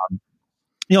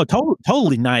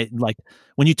 Totally nice. Like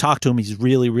when you talk to him, he's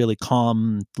really, really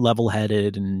calm,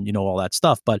 level-headed, and all that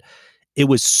stuff. But it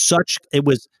was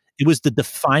the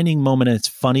defining moment. And it's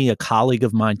funny, a colleague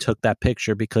of mine took that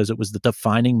picture because it was the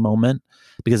defining moment,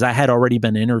 because I had already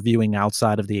been interviewing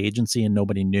outside of the agency and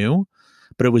nobody knew,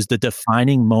 but it was the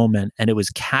defining moment, and it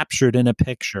was captured in a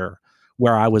picture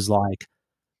where I was like,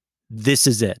 this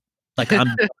is it. Like,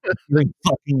 I'm hearing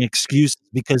fucking excuses,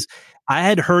 because I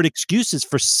had heard excuses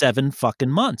for 7 fucking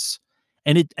months.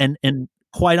 And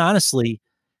quite honestly,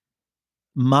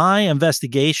 my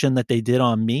investigation that they did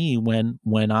on me when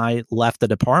I left the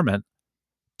department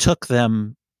took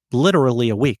them literally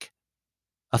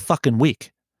a fucking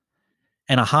week.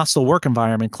 And a hostile work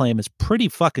environment claim is pretty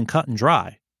fucking cut and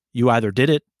dry. You either did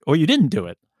it or you didn't do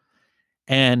it.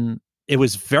 And it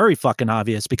was very fucking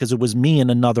obvious, because it was me and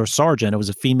another sergeant. It was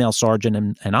a female sergeant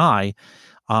and I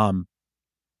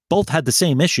both had the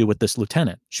same issue with this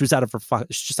lieutenant. She was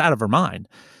just out of her mind.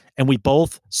 And we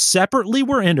both separately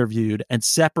were interviewed and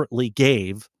separately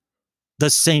gave the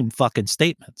same fucking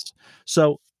statements.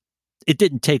 So it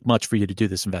didn't take much for you to do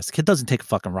this investigation. It doesn't take a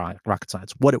fucking rocket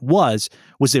science. What it was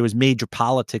there was major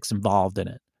politics involved in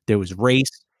it. There was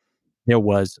race. There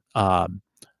was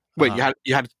wait,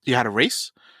 you had a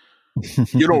race?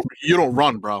 You don't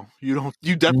run, bro. You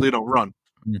definitely don't run.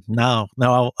 No,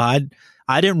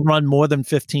 I didn't run more than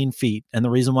 15 feet. And the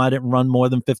reason why I didn't run more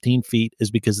than 15 feet is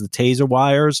because the taser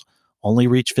wires only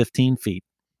reach 15 feet.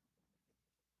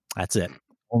 That's it.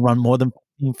 I'll run more than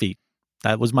 15 feet.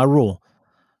 That was my rule.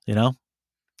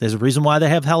 There's a reason why they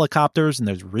have helicopters, and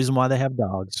there's a reason why they have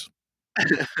dogs.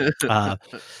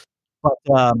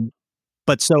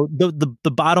 But so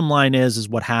the bottom line is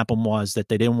what happened was that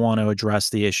they didn't want to address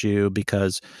the issue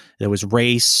because there was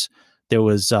race, there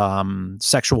was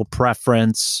sexual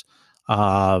preference.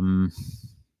 What's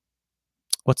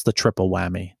the triple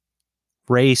whammy?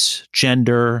 Race,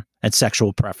 gender, and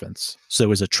sexual preference. So there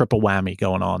was a triple whammy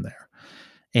going on there.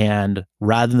 And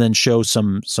rather than show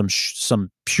some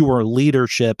pure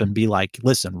leadership and be like,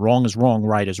 listen, wrong is wrong,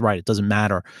 right is right. It doesn't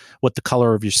matter what the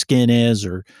color of your skin is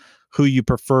or who you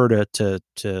prefer to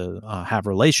have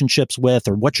relationships with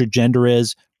or what your gender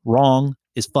is. Wrong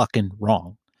is fucking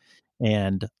wrong.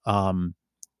 And one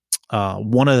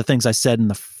of the things I said in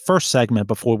the first segment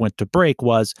before we went to break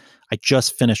was I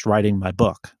just finished writing my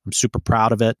book. I'm super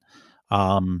proud of it.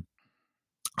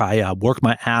 I worked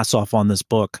my ass off on this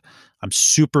book. I'm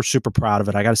super, super proud of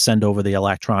it. I got to send over the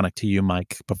electronic to you,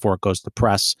 Mike, before it goes to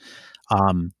press.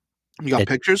 You got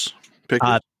pictures?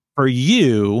 For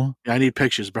you. Yeah, I need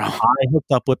pictures, bro. I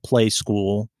hooked up with Play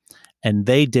School, and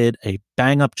they did a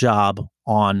bang-up job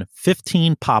on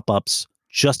 15 pop-ups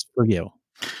just for you.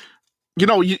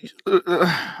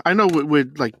 I know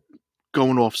we're like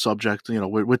going off subject.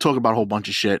 We're talking about a whole bunch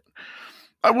of shit,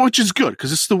 which is good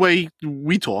because it's the way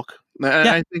we talk. And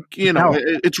I think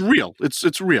it's real.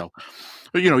 It's real.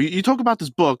 But, you talk about this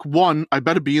book. 1, I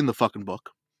better be in the fucking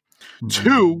book. Mm-hmm.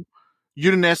 2,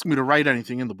 you didn't ask me to write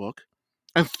anything in the book.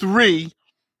 And 3,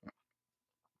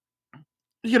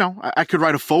 I could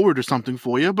write a forward or something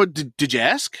for you. But did you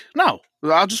ask? No,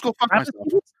 I'll just go fuck myself.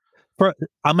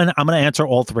 I'm gonna answer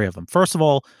all 3 of them. First of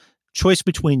all, choice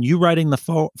between you writing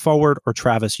the forward or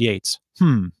Travis Yates.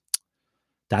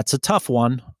 That's a tough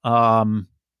one.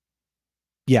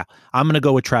 Yeah, I'm gonna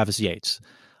go with Travis Yates.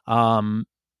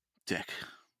 Dick.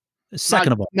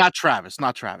 Second of all, not Travis.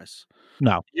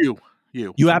 No, you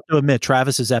have to admit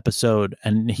Travis's episode,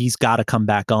 and he's got to come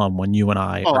back on when you and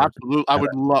I. Oh, absolutely.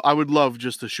 I would love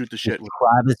just to shoot the shit.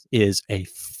 Travis is a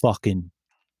fucking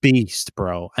beast,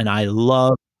 bro, and I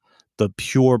love the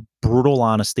pure, brutal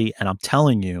honesty. And I'm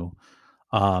telling you,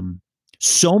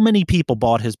 so many people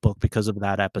bought his book because of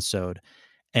that episode.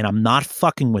 And I'm not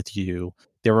fucking with you.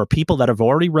 There are people that have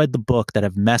already read the book that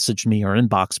have messaged me or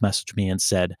inbox messaged me and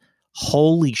said,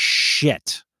 holy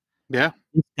shit. Yeah.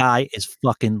 This guy is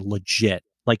fucking legit.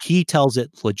 Like, he tells it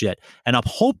legit. And I'm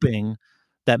hoping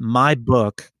that my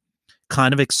book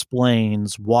kind of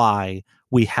explains why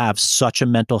we have such a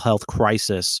mental health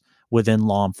crisis within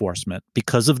law enforcement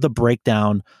because of the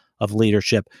breakdown of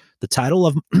leadership. The title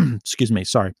of,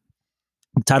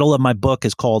 The title of my book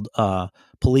is called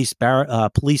Police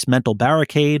Mental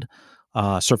Barricade,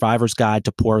 Survivor's Guide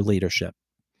to Poor Leadership.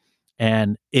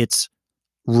 And it's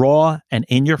raw and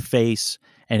in your face,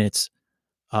 and it's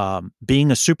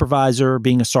being a supervisor,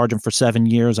 being a sergeant for 7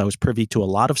 years. I was privy to a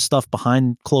lot of stuff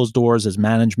behind closed doors as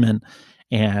management,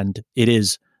 and it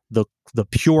is the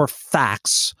pure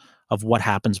facts of what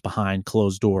happens behind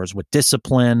closed doors with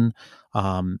discipline,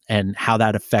 and how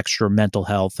that affects your mental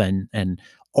health. And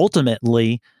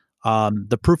ultimately,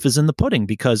 the proof is in the pudding,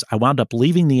 because I wound up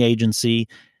leaving the agency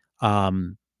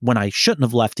when I shouldn't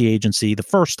have left the agency the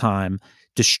first time,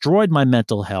 destroyed my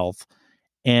mental health,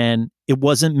 and it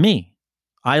wasn't me.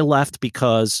 I left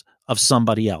because of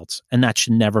somebody else, and that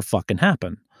should never fucking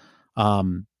happen.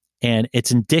 And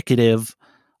it's indicative.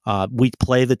 We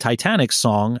play the Titanic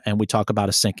song, and we talk about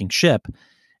a sinking ship,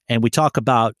 and we talk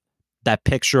about that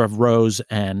picture of Rose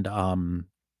and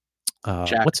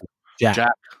Jack. what's it?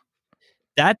 Jack.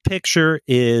 That picture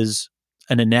is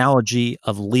an analogy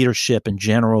of leadership in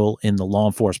general in the law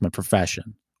enforcement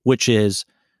profession, which is,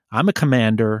 I'm a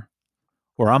commander,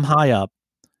 or I'm high up.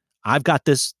 I've got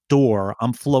this door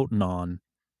I'm floating on.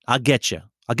 I'll get you.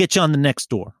 I'll get you on the next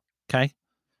door. Okay.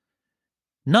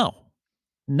 No.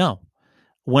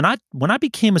 When I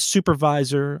became a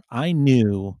supervisor, I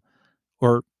knew,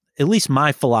 or at least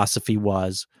my philosophy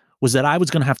was that I was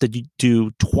going to have to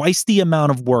do twice the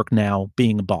amount of work now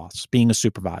being a boss, being a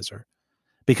supervisor,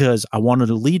 because I wanted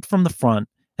to lead from the front,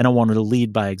 and I wanted to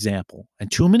lead by example.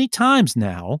 And too many times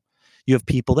now, you have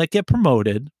people that get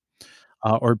promoted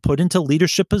or put into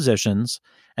leadership positions,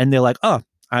 and they're like, oh,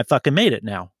 I fucking made it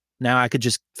now. Now I could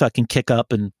just fucking kick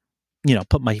up and,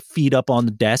 put my feet up on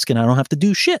the desk, and I don't have to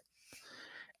do shit.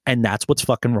 And that's what's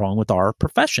fucking wrong with our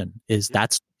profession, is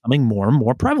that's becoming more and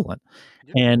more prevalent.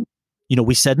 Yeah. And,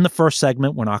 we said in the first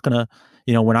segment, we're not going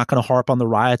to harp on the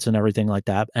riots and everything like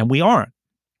that. And we aren't.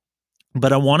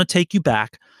 But I want to take you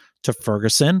back to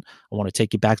Ferguson. I want to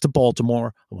take you back to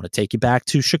Baltimore. I want to take you back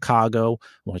to Chicago.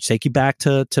 I want to take you back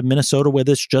to Minnesota, where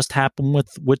this just happened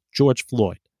with George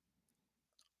Floyd.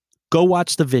 Go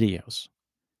watch the videos.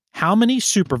 How many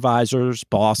supervisors,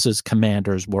 bosses,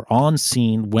 commanders were on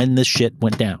scene when this shit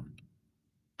went down?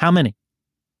 How many?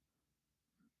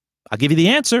 I'll give you the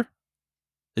answer.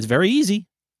 It's very easy.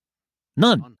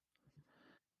 None.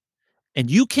 And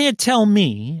you can't tell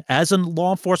me, as a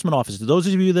law enforcement officer, those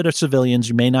of you that are civilians,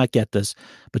 you may not get this,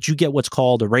 but you get what's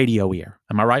called a radio ear.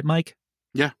 Am I right, Mike?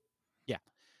 Yeah. Yeah.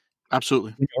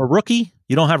 Absolutely. When you're a rookie,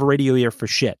 you don't have a radio ear for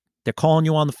shit. They're calling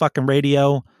you on the fucking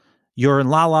radio. You're in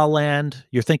La La Land.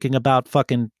 You're thinking about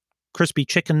fucking crispy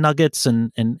chicken nuggets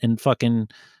and fucking,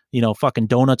 fucking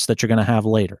donuts that you're going to have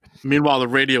later. Meanwhile, the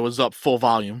radio is up full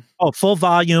volume. Oh, full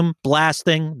volume,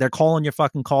 blasting. They're calling your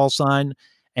fucking call sign,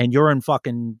 and you're in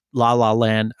fucking La La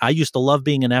Land. I used to love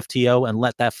being an FTO and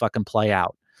let that fucking play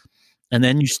out. And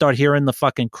then you start hearing the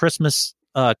fucking Christmas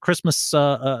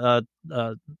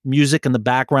music in the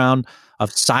background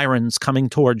of sirens coming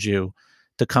towards you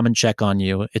to come and check on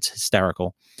you. It's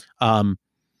hysterical.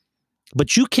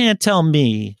 But you can't tell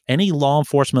me, any law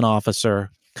enforcement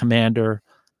officer, commander,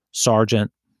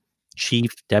 sergeant,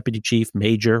 chief, deputy chief,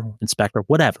 major, inspector,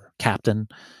 whatever, captain,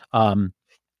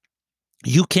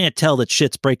 you can't tell that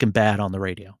shit's breaking bad on the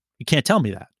radio. You can't tell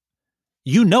me that.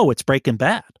 It's breaking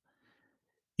bad.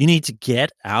 You need to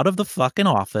get out of the fucking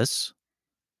office.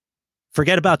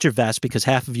 Forget about your vest, because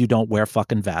half of you don't wear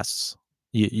fucking vests.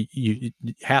 You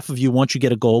half of you, once you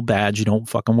get a gold badge, you don't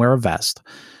fucking wear a vest.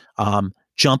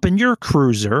 Jump in your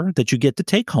cruiser that you get to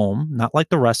take home, not like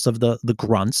the rest of the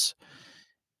grunts,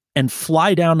 and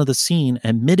fly down to the scene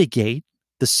and mitigate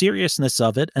the seriousness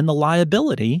of it and the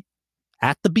liability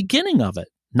at the beginning of it,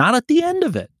 not at the end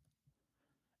of it.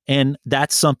 And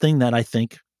that's something that I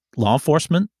think law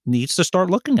enforcement needs to start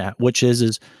looking at, which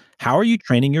is how are you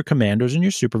training your commanders and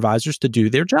your supervisors to do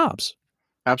their jobs?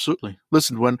 Absolutely.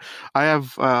 Listen, when I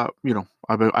have,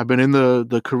 I've been in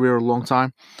the career a long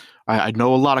time. I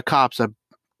know a lot of cops that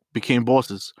became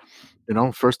bosses.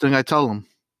 First thing I tell them,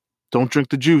 don't drink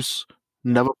the juice.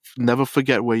 Never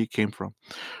forget where you came from.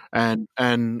 And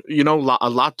a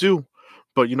lot do.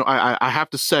 But, I have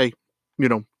to say,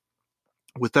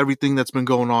 with everything that's been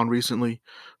going on recently,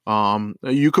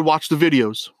 you could watch the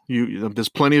videos. There's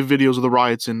plenty of videos of the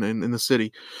riots in the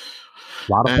city.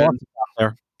 A lot of bosses out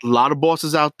there. A lot of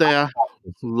bosses out there. A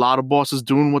lot of bosses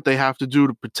doing what they have to do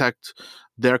to protect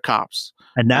their cops.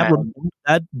 And that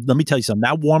let me tell you something,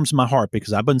 that warms my heart,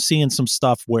 because I've been seeing some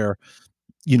stuff where,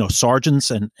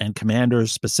 sergeants and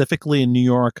commanders, specifically in New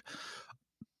York,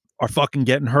 are fucking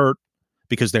getting hurt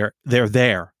because they're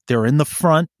there. They're in the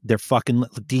front. They're fucking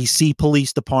DC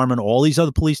Police Department, all these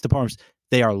other police departments.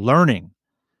 They are learning.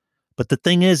 But the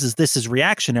thing is this is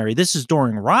reactionary. This is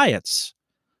during riots.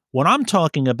 What I'm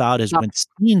talking about is when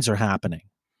scenes are happening.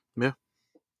 Yeah.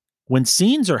 When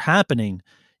scenes are happening,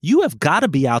 you have got to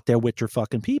be out there with your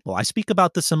fucking people. I speak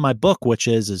about this in my book, which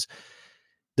is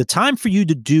the time for you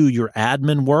to do your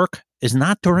admin work is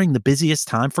not during the busiest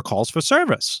time for calls for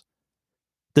service.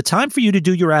 The time for you to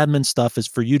do your admin stuff is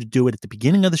for you to do it at the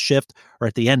beginning of the shift or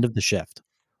at the end of the shift,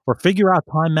 or figure out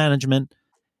time management.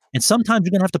 And sometimes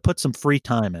you're going to have to put some free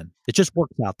time in. It just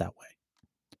works out that way.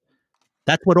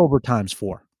 That's what overtime's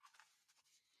for.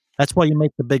 That's why you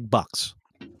make the big bucks.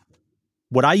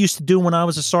 What I used to do when I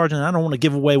was a sergeant, I don't want to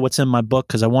give away what's in my book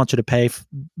because I want you to pay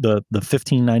the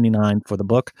 $15.99 for the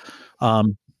book.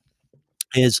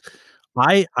 Is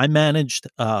I managed.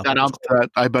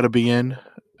 I better be in,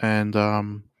 and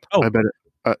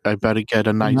I better get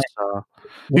a nice.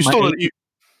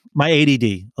 My ADD.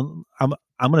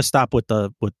 I'm going to stop with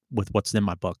what's in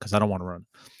my book because I don't want to run.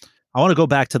 I want to go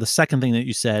back to the second thing that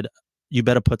you said. You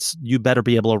better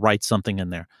be able to write something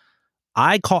in there.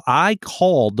 I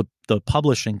called the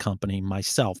publishing company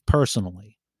myself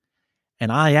personally,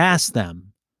 and I asked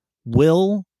them,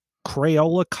 will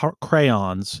Crayola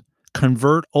crayons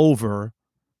convert over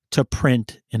to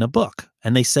print in a book?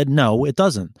 And they said, no, it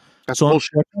doesn't. That's so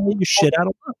bullshit. Unfortunately, you shit out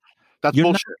of luck. That's You're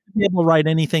bullshit. not going to be able to write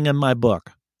anything in my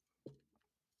book.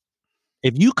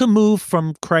 If you can move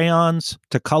from crayons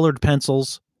to colored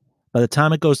pencils, by the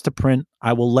time it goes to print,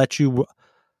 I will let you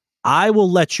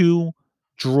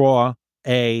draw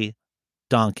a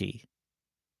donkey.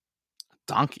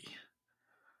 Donkey?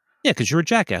 Yeah, because you're a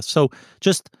jackass. So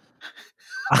just...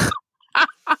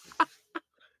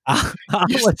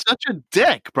 You're such a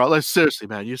dick, bro. Like, seriously,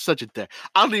 man. You're such a dick.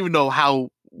 I don't even know how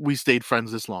we stayed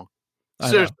friends this long.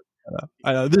 Seriously.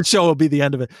 I know. This show will be the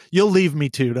end of it. You'll leave me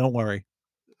too. Don't worry.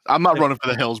 I'm not running for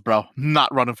the hills, bro.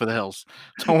 Not running for the hills.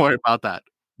 Don't worry about that.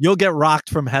 You'll get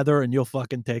rocked from Heather and you'll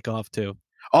fucking take off too.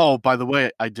 Oh, by the way,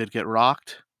 I did get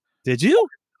rocked. Did you?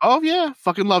 Oh, yeah.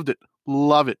 Fucking loved it.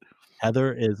 Love it.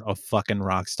 Heather is a fucking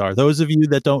rock star. Those of you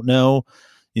that don't know,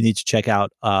 you need to check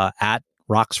out at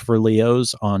Rocks for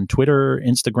Leos on Twitter,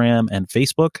 Instagram, and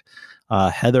Facebook.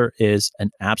 Heather is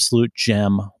an absolute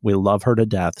gem. We love her to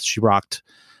death. She rocked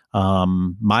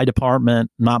my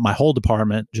department, not my whole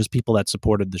department, just people that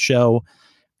supported the show.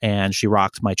 And she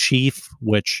rocked my chief,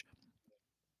 which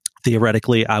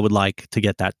theoretically I would like to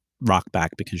get that rock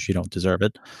back because you don't deserve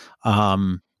it.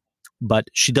 But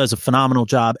she does a phenomenal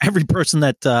job. Every person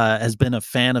that has been a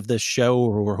fan of this show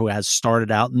or who has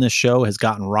started out in this show has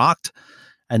gotten rocked.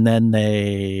 And then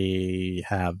they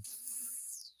have,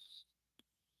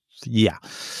 yeah.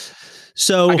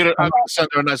 So I'm gonna send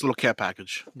her a nice little care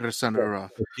package. I'm gonna send her.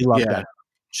 She loved that.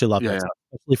 She loved that,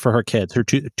 especially for her kids. Her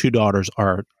two daughters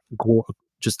are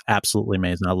just absolutely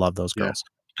amazing. I love those girls.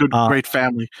 Good, great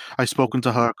family. I've spoken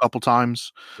to her a couple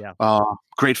times. Yeah,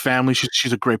 great family.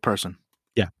 She's a great person.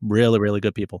 Yeah, really, really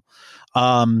good people.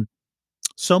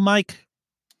 So Mike,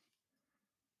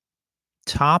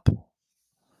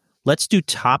 let's do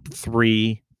top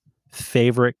 3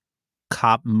 favorite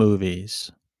cop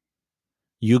movies.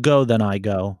 You go, then I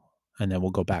go, and then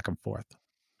we'll go back and forth.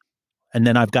 And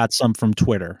then I've got some from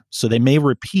Twitter, so they may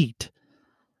repeat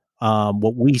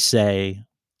what we say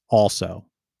also.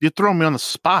 You're throwing me on the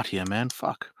spot here, man.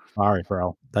 Fuck. Sorry,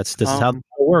 bro. This is how it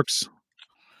works.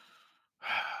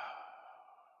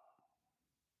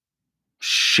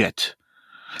 Shit.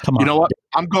 Come on. You know what?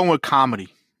 I'm going with comedy.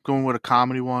 Going with a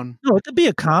comedy one. No, it could be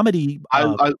a comedy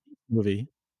movie.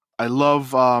 I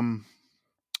love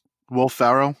Will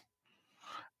Ferrell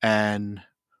and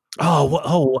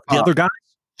the other guys.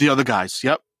 The other guys.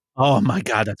 Yep. Oh my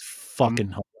god, that's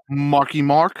fucking Marky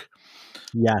Mark.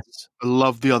 Yes. I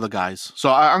love the other guys.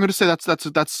 So I'm going to say that's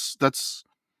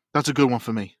a good one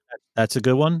for me. That's a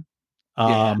good one.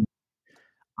 Yeah.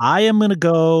 I am going to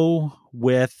go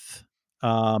with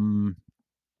the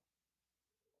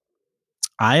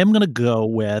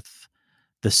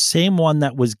same one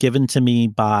that was given to me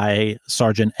by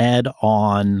Sergeant Ed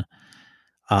on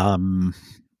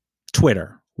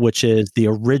Twitter, which is the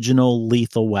original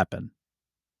Lethal Weapon.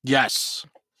 Yes.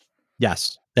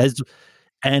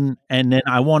 And then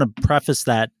I want to preface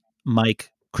that,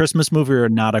 Mike, Christmas movie or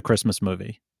not a Christmas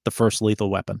movie? The first Lethal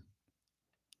Weapon.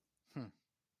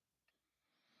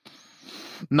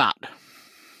 Not.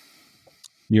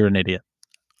 You're an idiot.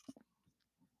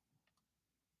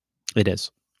 It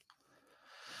is.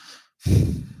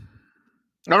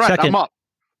 All right, I'm up.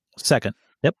 Second.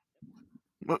 Yep.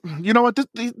 You know what?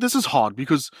 This is hard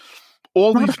because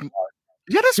all these.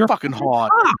 Yeah, it's fucking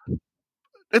hard.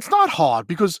 It's not hard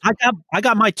because I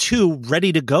got my 2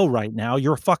 ready to go right now.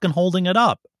 You're fucking holding it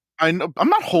up. I'm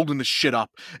not holding this shit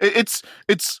up. It's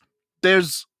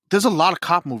there's a lot of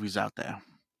cop movies out there,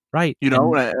 right? you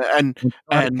know, and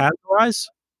categorize.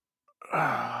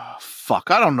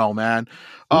 Fuck, I don't know, man.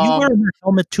 Were you wearing that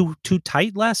helmet too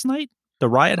tight last night? The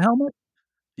riot helmet?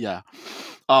 Yeah.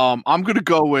 I'm gonna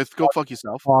go with go fuck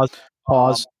yourself.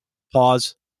 Pause.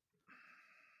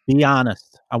 Be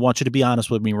honest. I want you to be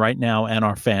honest with me right now and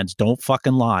our fans. Don't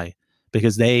fucking lie,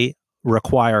 because they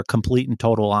require complete and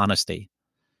total honesty.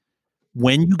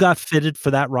 When you got fitted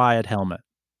for that riot helmet,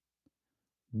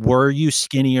 were you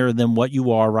skinnier than what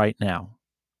you are right now?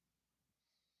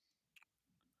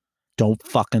 Don't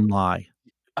fucking lie.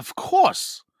 Of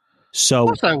course. So, of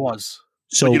course I was.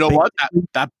 So but you know what?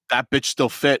 That bitch still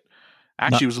fit.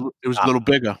 Actually, it was a little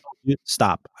bigger.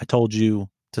 Stop. I told you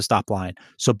to stop lying.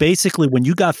 So basically, when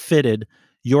you got fitted,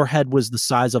 your head was the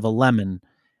size of a lemon.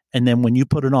 And then when you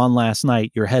put it on last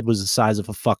night, your head was the size of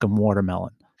a fucking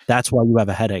watermelon. That's why you have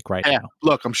a headache right now.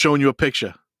 Look, I'm showing you a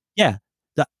picture. Yeah.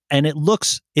 And it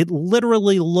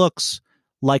literally looks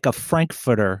like a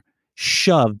Frankfurter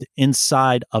shoved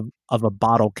inside of a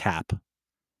bottle cap.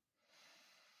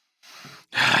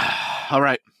 All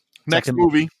right. Next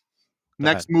movie.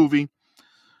 It's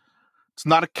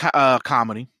not a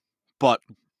comedy, but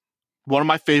one of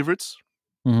my favorites,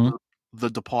 The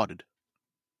Departed.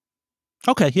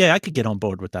 Okay, yeah, I could get on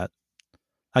board with that.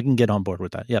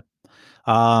 Yep.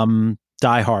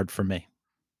 Die Hard for me.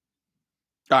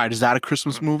 All right, is that a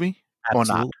Christmas movie?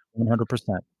 Absolutely, or not?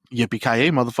 100%.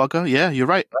 Yippee-ki-yay, motherfucker. Yeah, you're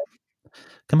right.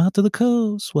 Come out to the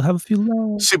coast. We'll have a few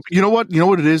loves. See, you know what? You know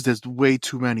what it is? There's way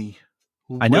too many.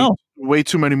 I know. Way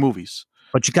too many movies.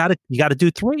 But you got to do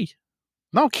 3.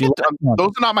 No, can't.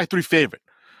 Those are not my 3 favorite.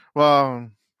 Well,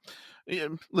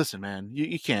 listen, man,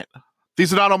 you can't.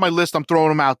 These are not on my list. I'm throwing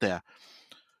them out there.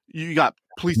 You got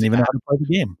Police Academy. Even know how to play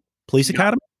the game. Police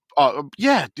Academy?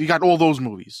 Yeah, you got all those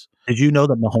movies. Did you know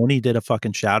that Mahoney did a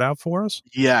fucking shout out for us?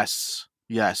 Yes.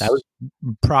 That was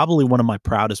probably one of my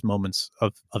proudest moments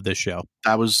of this show.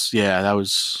 That was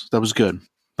good.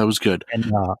 That was good.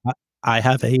 And I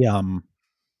have a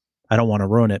I don't want to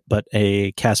ruin it, but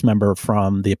a cast member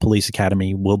from the Police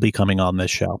Academy will be coming on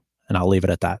this show, and I'll leave it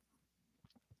at that.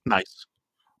 Nice.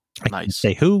 I can't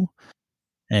say who,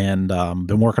 and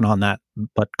been working on that,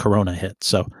 but Corona hit.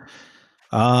 So,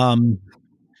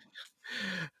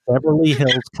 Beverly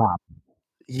Hills Cop.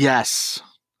 Yes,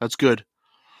 that's good.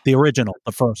 The original,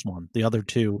 the first one. The other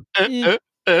two. I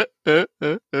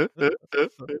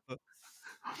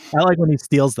like when he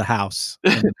steals the house.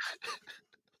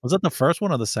 Was that the first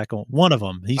one or the second one? One of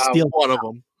them. He steals one of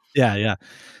them. Yeah.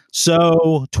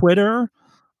 So Twitter,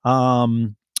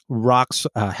 Rocks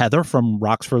Heather from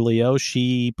Rocks for Leo.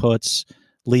 She puts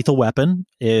Lethal Weapon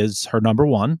is her number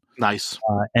 1. Nice.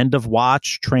 End of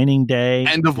Watch, Training Day.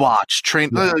 End of Watch,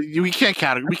 we can't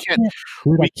count it. We can't.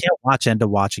 I can't watch End of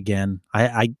Watch again.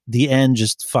 I the end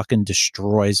just fucking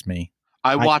destroys me.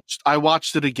 I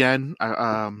watched it again.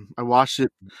 I watched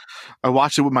it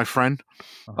with my friend.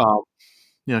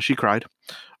 She cried.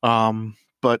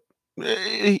 But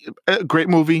a great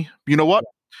movie. You know what?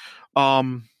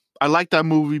 I like that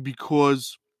movie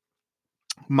because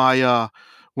my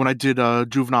when I did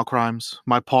Juvenile Crimes,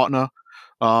 my partner,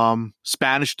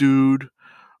 Spanish dude,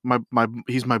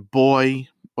 he's my boy,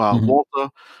 Walter.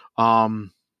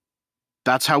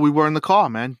 That's how we were in the car,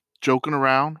 man, joking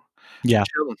around. Yeah,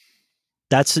 chilling.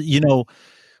 That's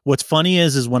what's funny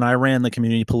is when I ran the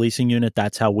community policing unit,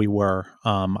 that's how we were.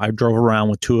 I drove around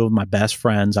with 2 of my best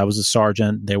friends. I was a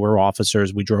sergeant. They were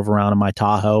officers. We drove around in my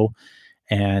Tahoe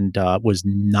and was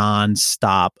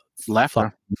nonstop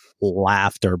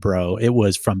laughter, bro. It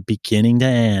was from beginning to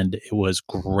end. It was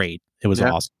great. It was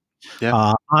awesome.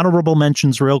 Yeah. Honorable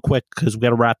mentions real quick, because we got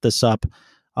to wrap this up.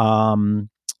 Blue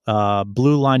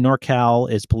Line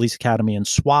NorCal is Police Academy and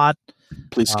SWAT.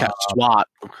 Police Academy SWAT.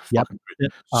 Yep.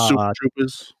 Super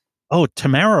Troopers. Oh,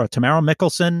 Tamara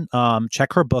Mickelson.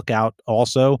 Check her book out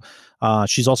also.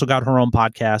 She's also got her own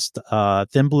podcast,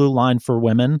 Thin Blue Line for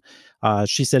Women.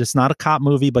 She said it's not a cop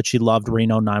movie, but she loved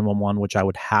Reno 911, which I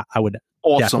would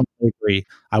awesome. Definitely agree.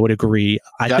 I would agree.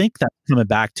 I think that's coming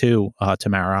back too,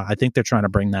 Tamara. I think they're trying to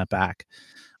bring that back.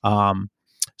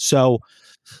 So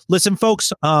listen,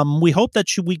 folks, we hope that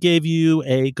we gave you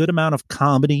a good amount of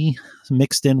comedy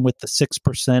mixed in with the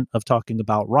 6% of talking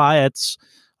about riots.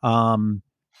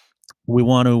 We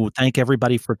want to thank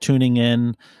everybody for tuning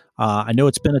in. I know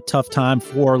it's been a tough time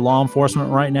for law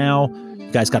enforcement right now.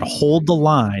 You guys got to hold the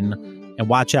line and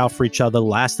watch out for each other. The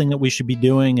last thing that we should be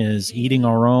doing is eating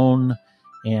our own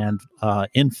and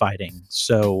infighting.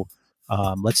 So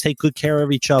let's take good care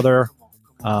of each other.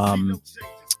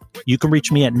 You can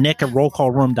reach me at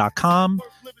nick@rollcallroom.com.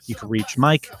 You can reach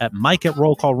Mike at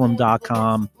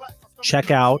rollcallroom.com.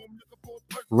 Check out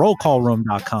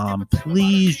rollcallroom.com.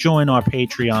 Please join our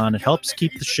Patreon. It helps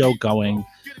keep the show going.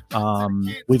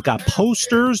 We've got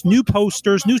posters, new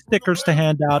stickers to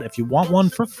hand out. If you want one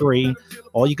for free,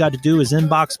 all you got to do is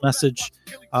inbox message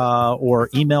or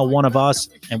email one of us,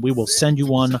 and we will send you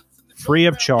one free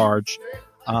of charge.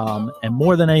 And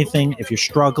more than anything, if you're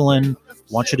struggling, I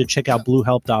want you to check out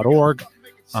bluehelp.org.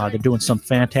 They're doing some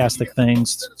fantastic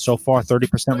things. So far,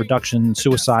 30% reduction in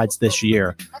suicides this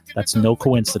year. That's no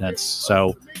coincidence.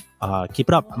 So keep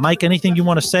it up. Mike, anything you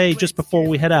want to say just before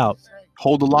we head out?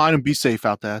 Hold the line and be safe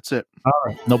out there. That's it. All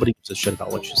right. Nobody gives a shit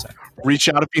about what you say. Reach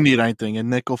out if you need anything.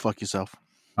 And Nick, go fuck yourself.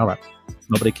 All right.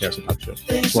 Nobody cares about you.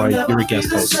 That's why you're a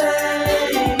guest host.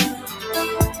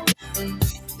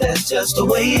 That's just the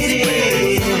way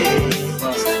it is.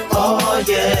 Oh,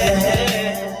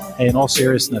 yeah. Hey, in all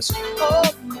seriousness,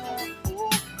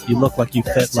 you look like you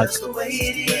fit like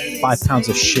 5 pounds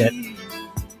of shit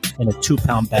in a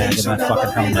 2-pound bag in that fucking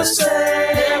helmet.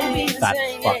 Fat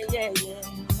fuck.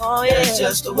 Oh, yeah. That's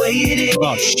just the way it is.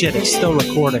 Oh, shit. It's still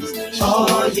recording.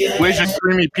 Oh, yeah. Where's your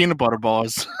creamy peanut butter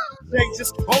bars?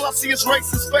 All I see is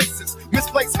racist faces.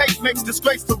 Misplaced hate makes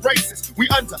disgrace to races. We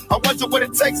under. I wonder what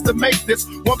it takes to make this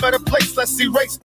one better place. Let's see race.